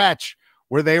stretch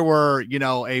where they were,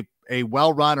 a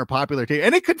well-run or popular team.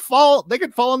 And they could fall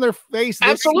on their face.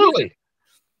 Absolutely.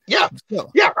 Yeah.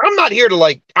 Yeah. I'm not here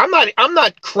to I'm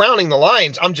not crowning the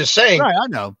Lions. I'm just saying, right, I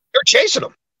know they're chasing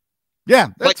them. Yeah.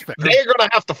 That's fair. They're going to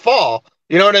have to fall.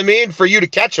 You know what I mean? For you to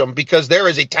catch them, because there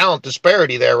is a talent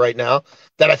disparity there right now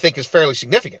that I think is fairly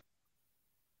significant.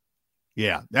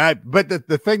 Yeah. But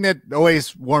the thing that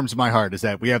always warms my heart is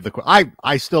that we have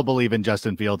I still believe in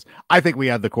Justin Fields. I think we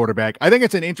have the quarterback. I think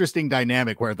it's an interesting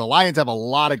dynamic where the Lions have a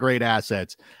lot of great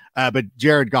assets, but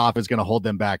Jared Goff is going to hold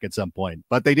them back at some point.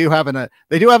 But they do have an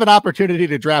opportunity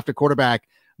to draft a quarterback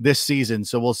this season.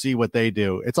 So we'll see what they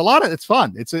do. It's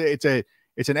fun. It's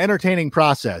an entertaining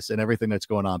process and everything that's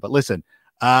going on. But listen,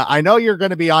 I know you're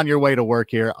going to be on your way to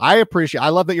work here. I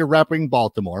love that you're repping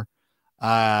Baltimore.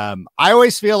 I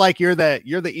always feel like you're the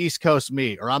East Coast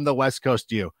me, or I'm the West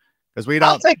Coast you, because we don't.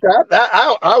 I'll take that.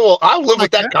 I'll live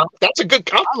with that comp. That's a good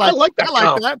comp. I like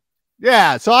that.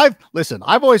 Yeah. So I've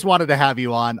always wanted to have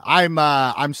you on.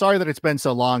 I'm sorry that it's been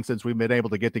so long since we've been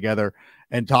able to get together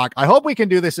and talk. I hope we can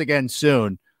do this again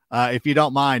soon, if you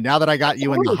don't mind. Now that I got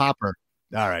you in the hopper.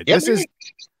 All right. Yeah,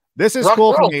 this is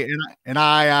cool for me, and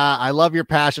I love your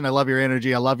passion. I love your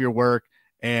energy. I love your work,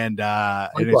 and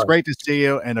it's great to see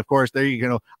you. And of course, there you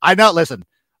go. I know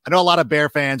a lot of Bear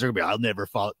fans are gonna be, I'll never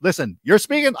follow. Listen, you're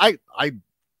speaking. I'm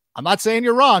not saying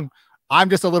you're wrong. I'm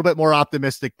just a little bit more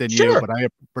optimistic than you,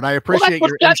 but I appreciate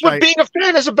your that's what being a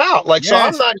fan is about. Like,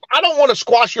 yes. So I don't want to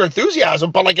squash your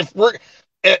enthusiasm, but like, if we're,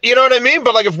 you know what I mean?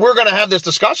 But like, if we're going to have this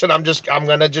discussion, I'm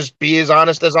going to just be as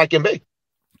honest as I can be.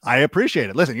 I appreciate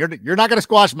it. Listen, you're not going to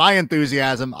squash my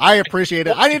enthusiasm. I appreciate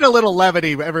it. I need a little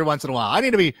levity every once in a while. I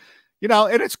need to be,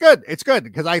 and it's good. It's good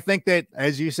because I think that,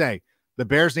 as you say, the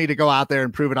Bears need to go out there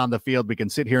and prove it on the field. We can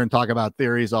sit here and talk about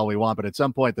theories all we want, but at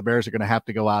some point the Bears are going to have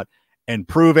to go out and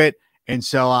prove it. And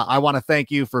so I want to thank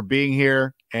you for being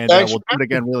here, and we'll do it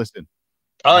again really soon.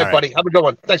 All right, buddy. Have a good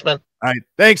one. Thanks, man. All right.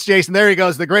 Thanks, Jason. There he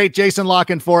goes. The great Jason La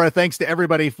Canfora. Thanks to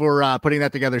everybody for putting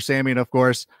that together. Sammy, and of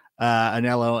course,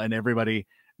 Anello and everybody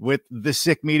with the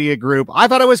Sick Media Group. I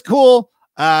thought it was cool.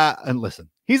 And listen,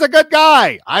 he's a good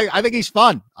guy. I think he's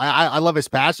fun. I love his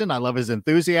passion. I love his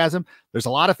enthusiasm. There's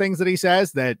a lot of things that he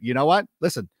says that, you know what?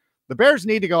 Listen, the Bears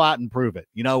need to go out and prove it.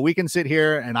 We can sit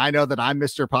here, and I know that I'm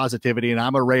Mr. Positivity and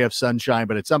I'm a ray of sunshine,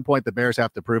 but at some point the Bears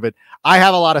have to prove it. I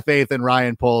have a lot of faith in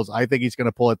Ryan Poles. I think he's going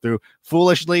to pull it through,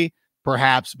 foolishly,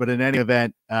 perhaps, but in any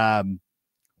event,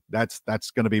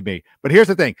 that's going to be me. But here's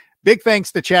the thing. Big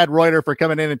thanks to Chad Reuter for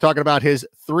coming in and talking about his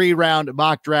 3-round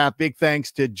mock draft. Big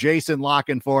thanks to Jason La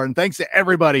Canfora, and thanks to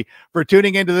everybody for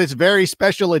tuning into this very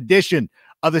special edition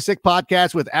of the Sick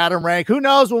Podcast with Adam Rank. Who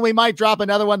knows when we might drop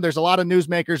another one? There's a lot of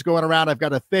newsmakers going around. I've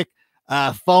got a thick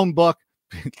phone book.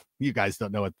 You guys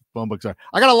don't know what phone books are.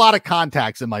 I got a lot of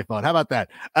contacts in my phone. How about that?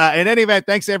 In any event,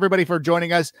 thanks to everybody for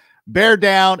joining us. Bear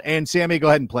down, and Sammy, go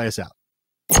ahead and play us out.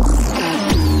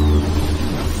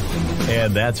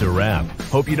 And that's a wrap.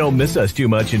 Hope you don't miss us too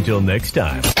much until next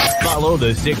time. Follow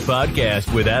the Sick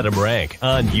Podcast with Adam Rank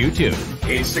on YouTube,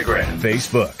 Instagram,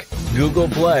 Facebook, Google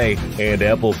Play, and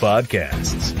Apple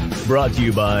Podcasts. Brought to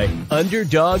you by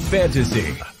Underdog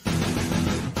Fantasy.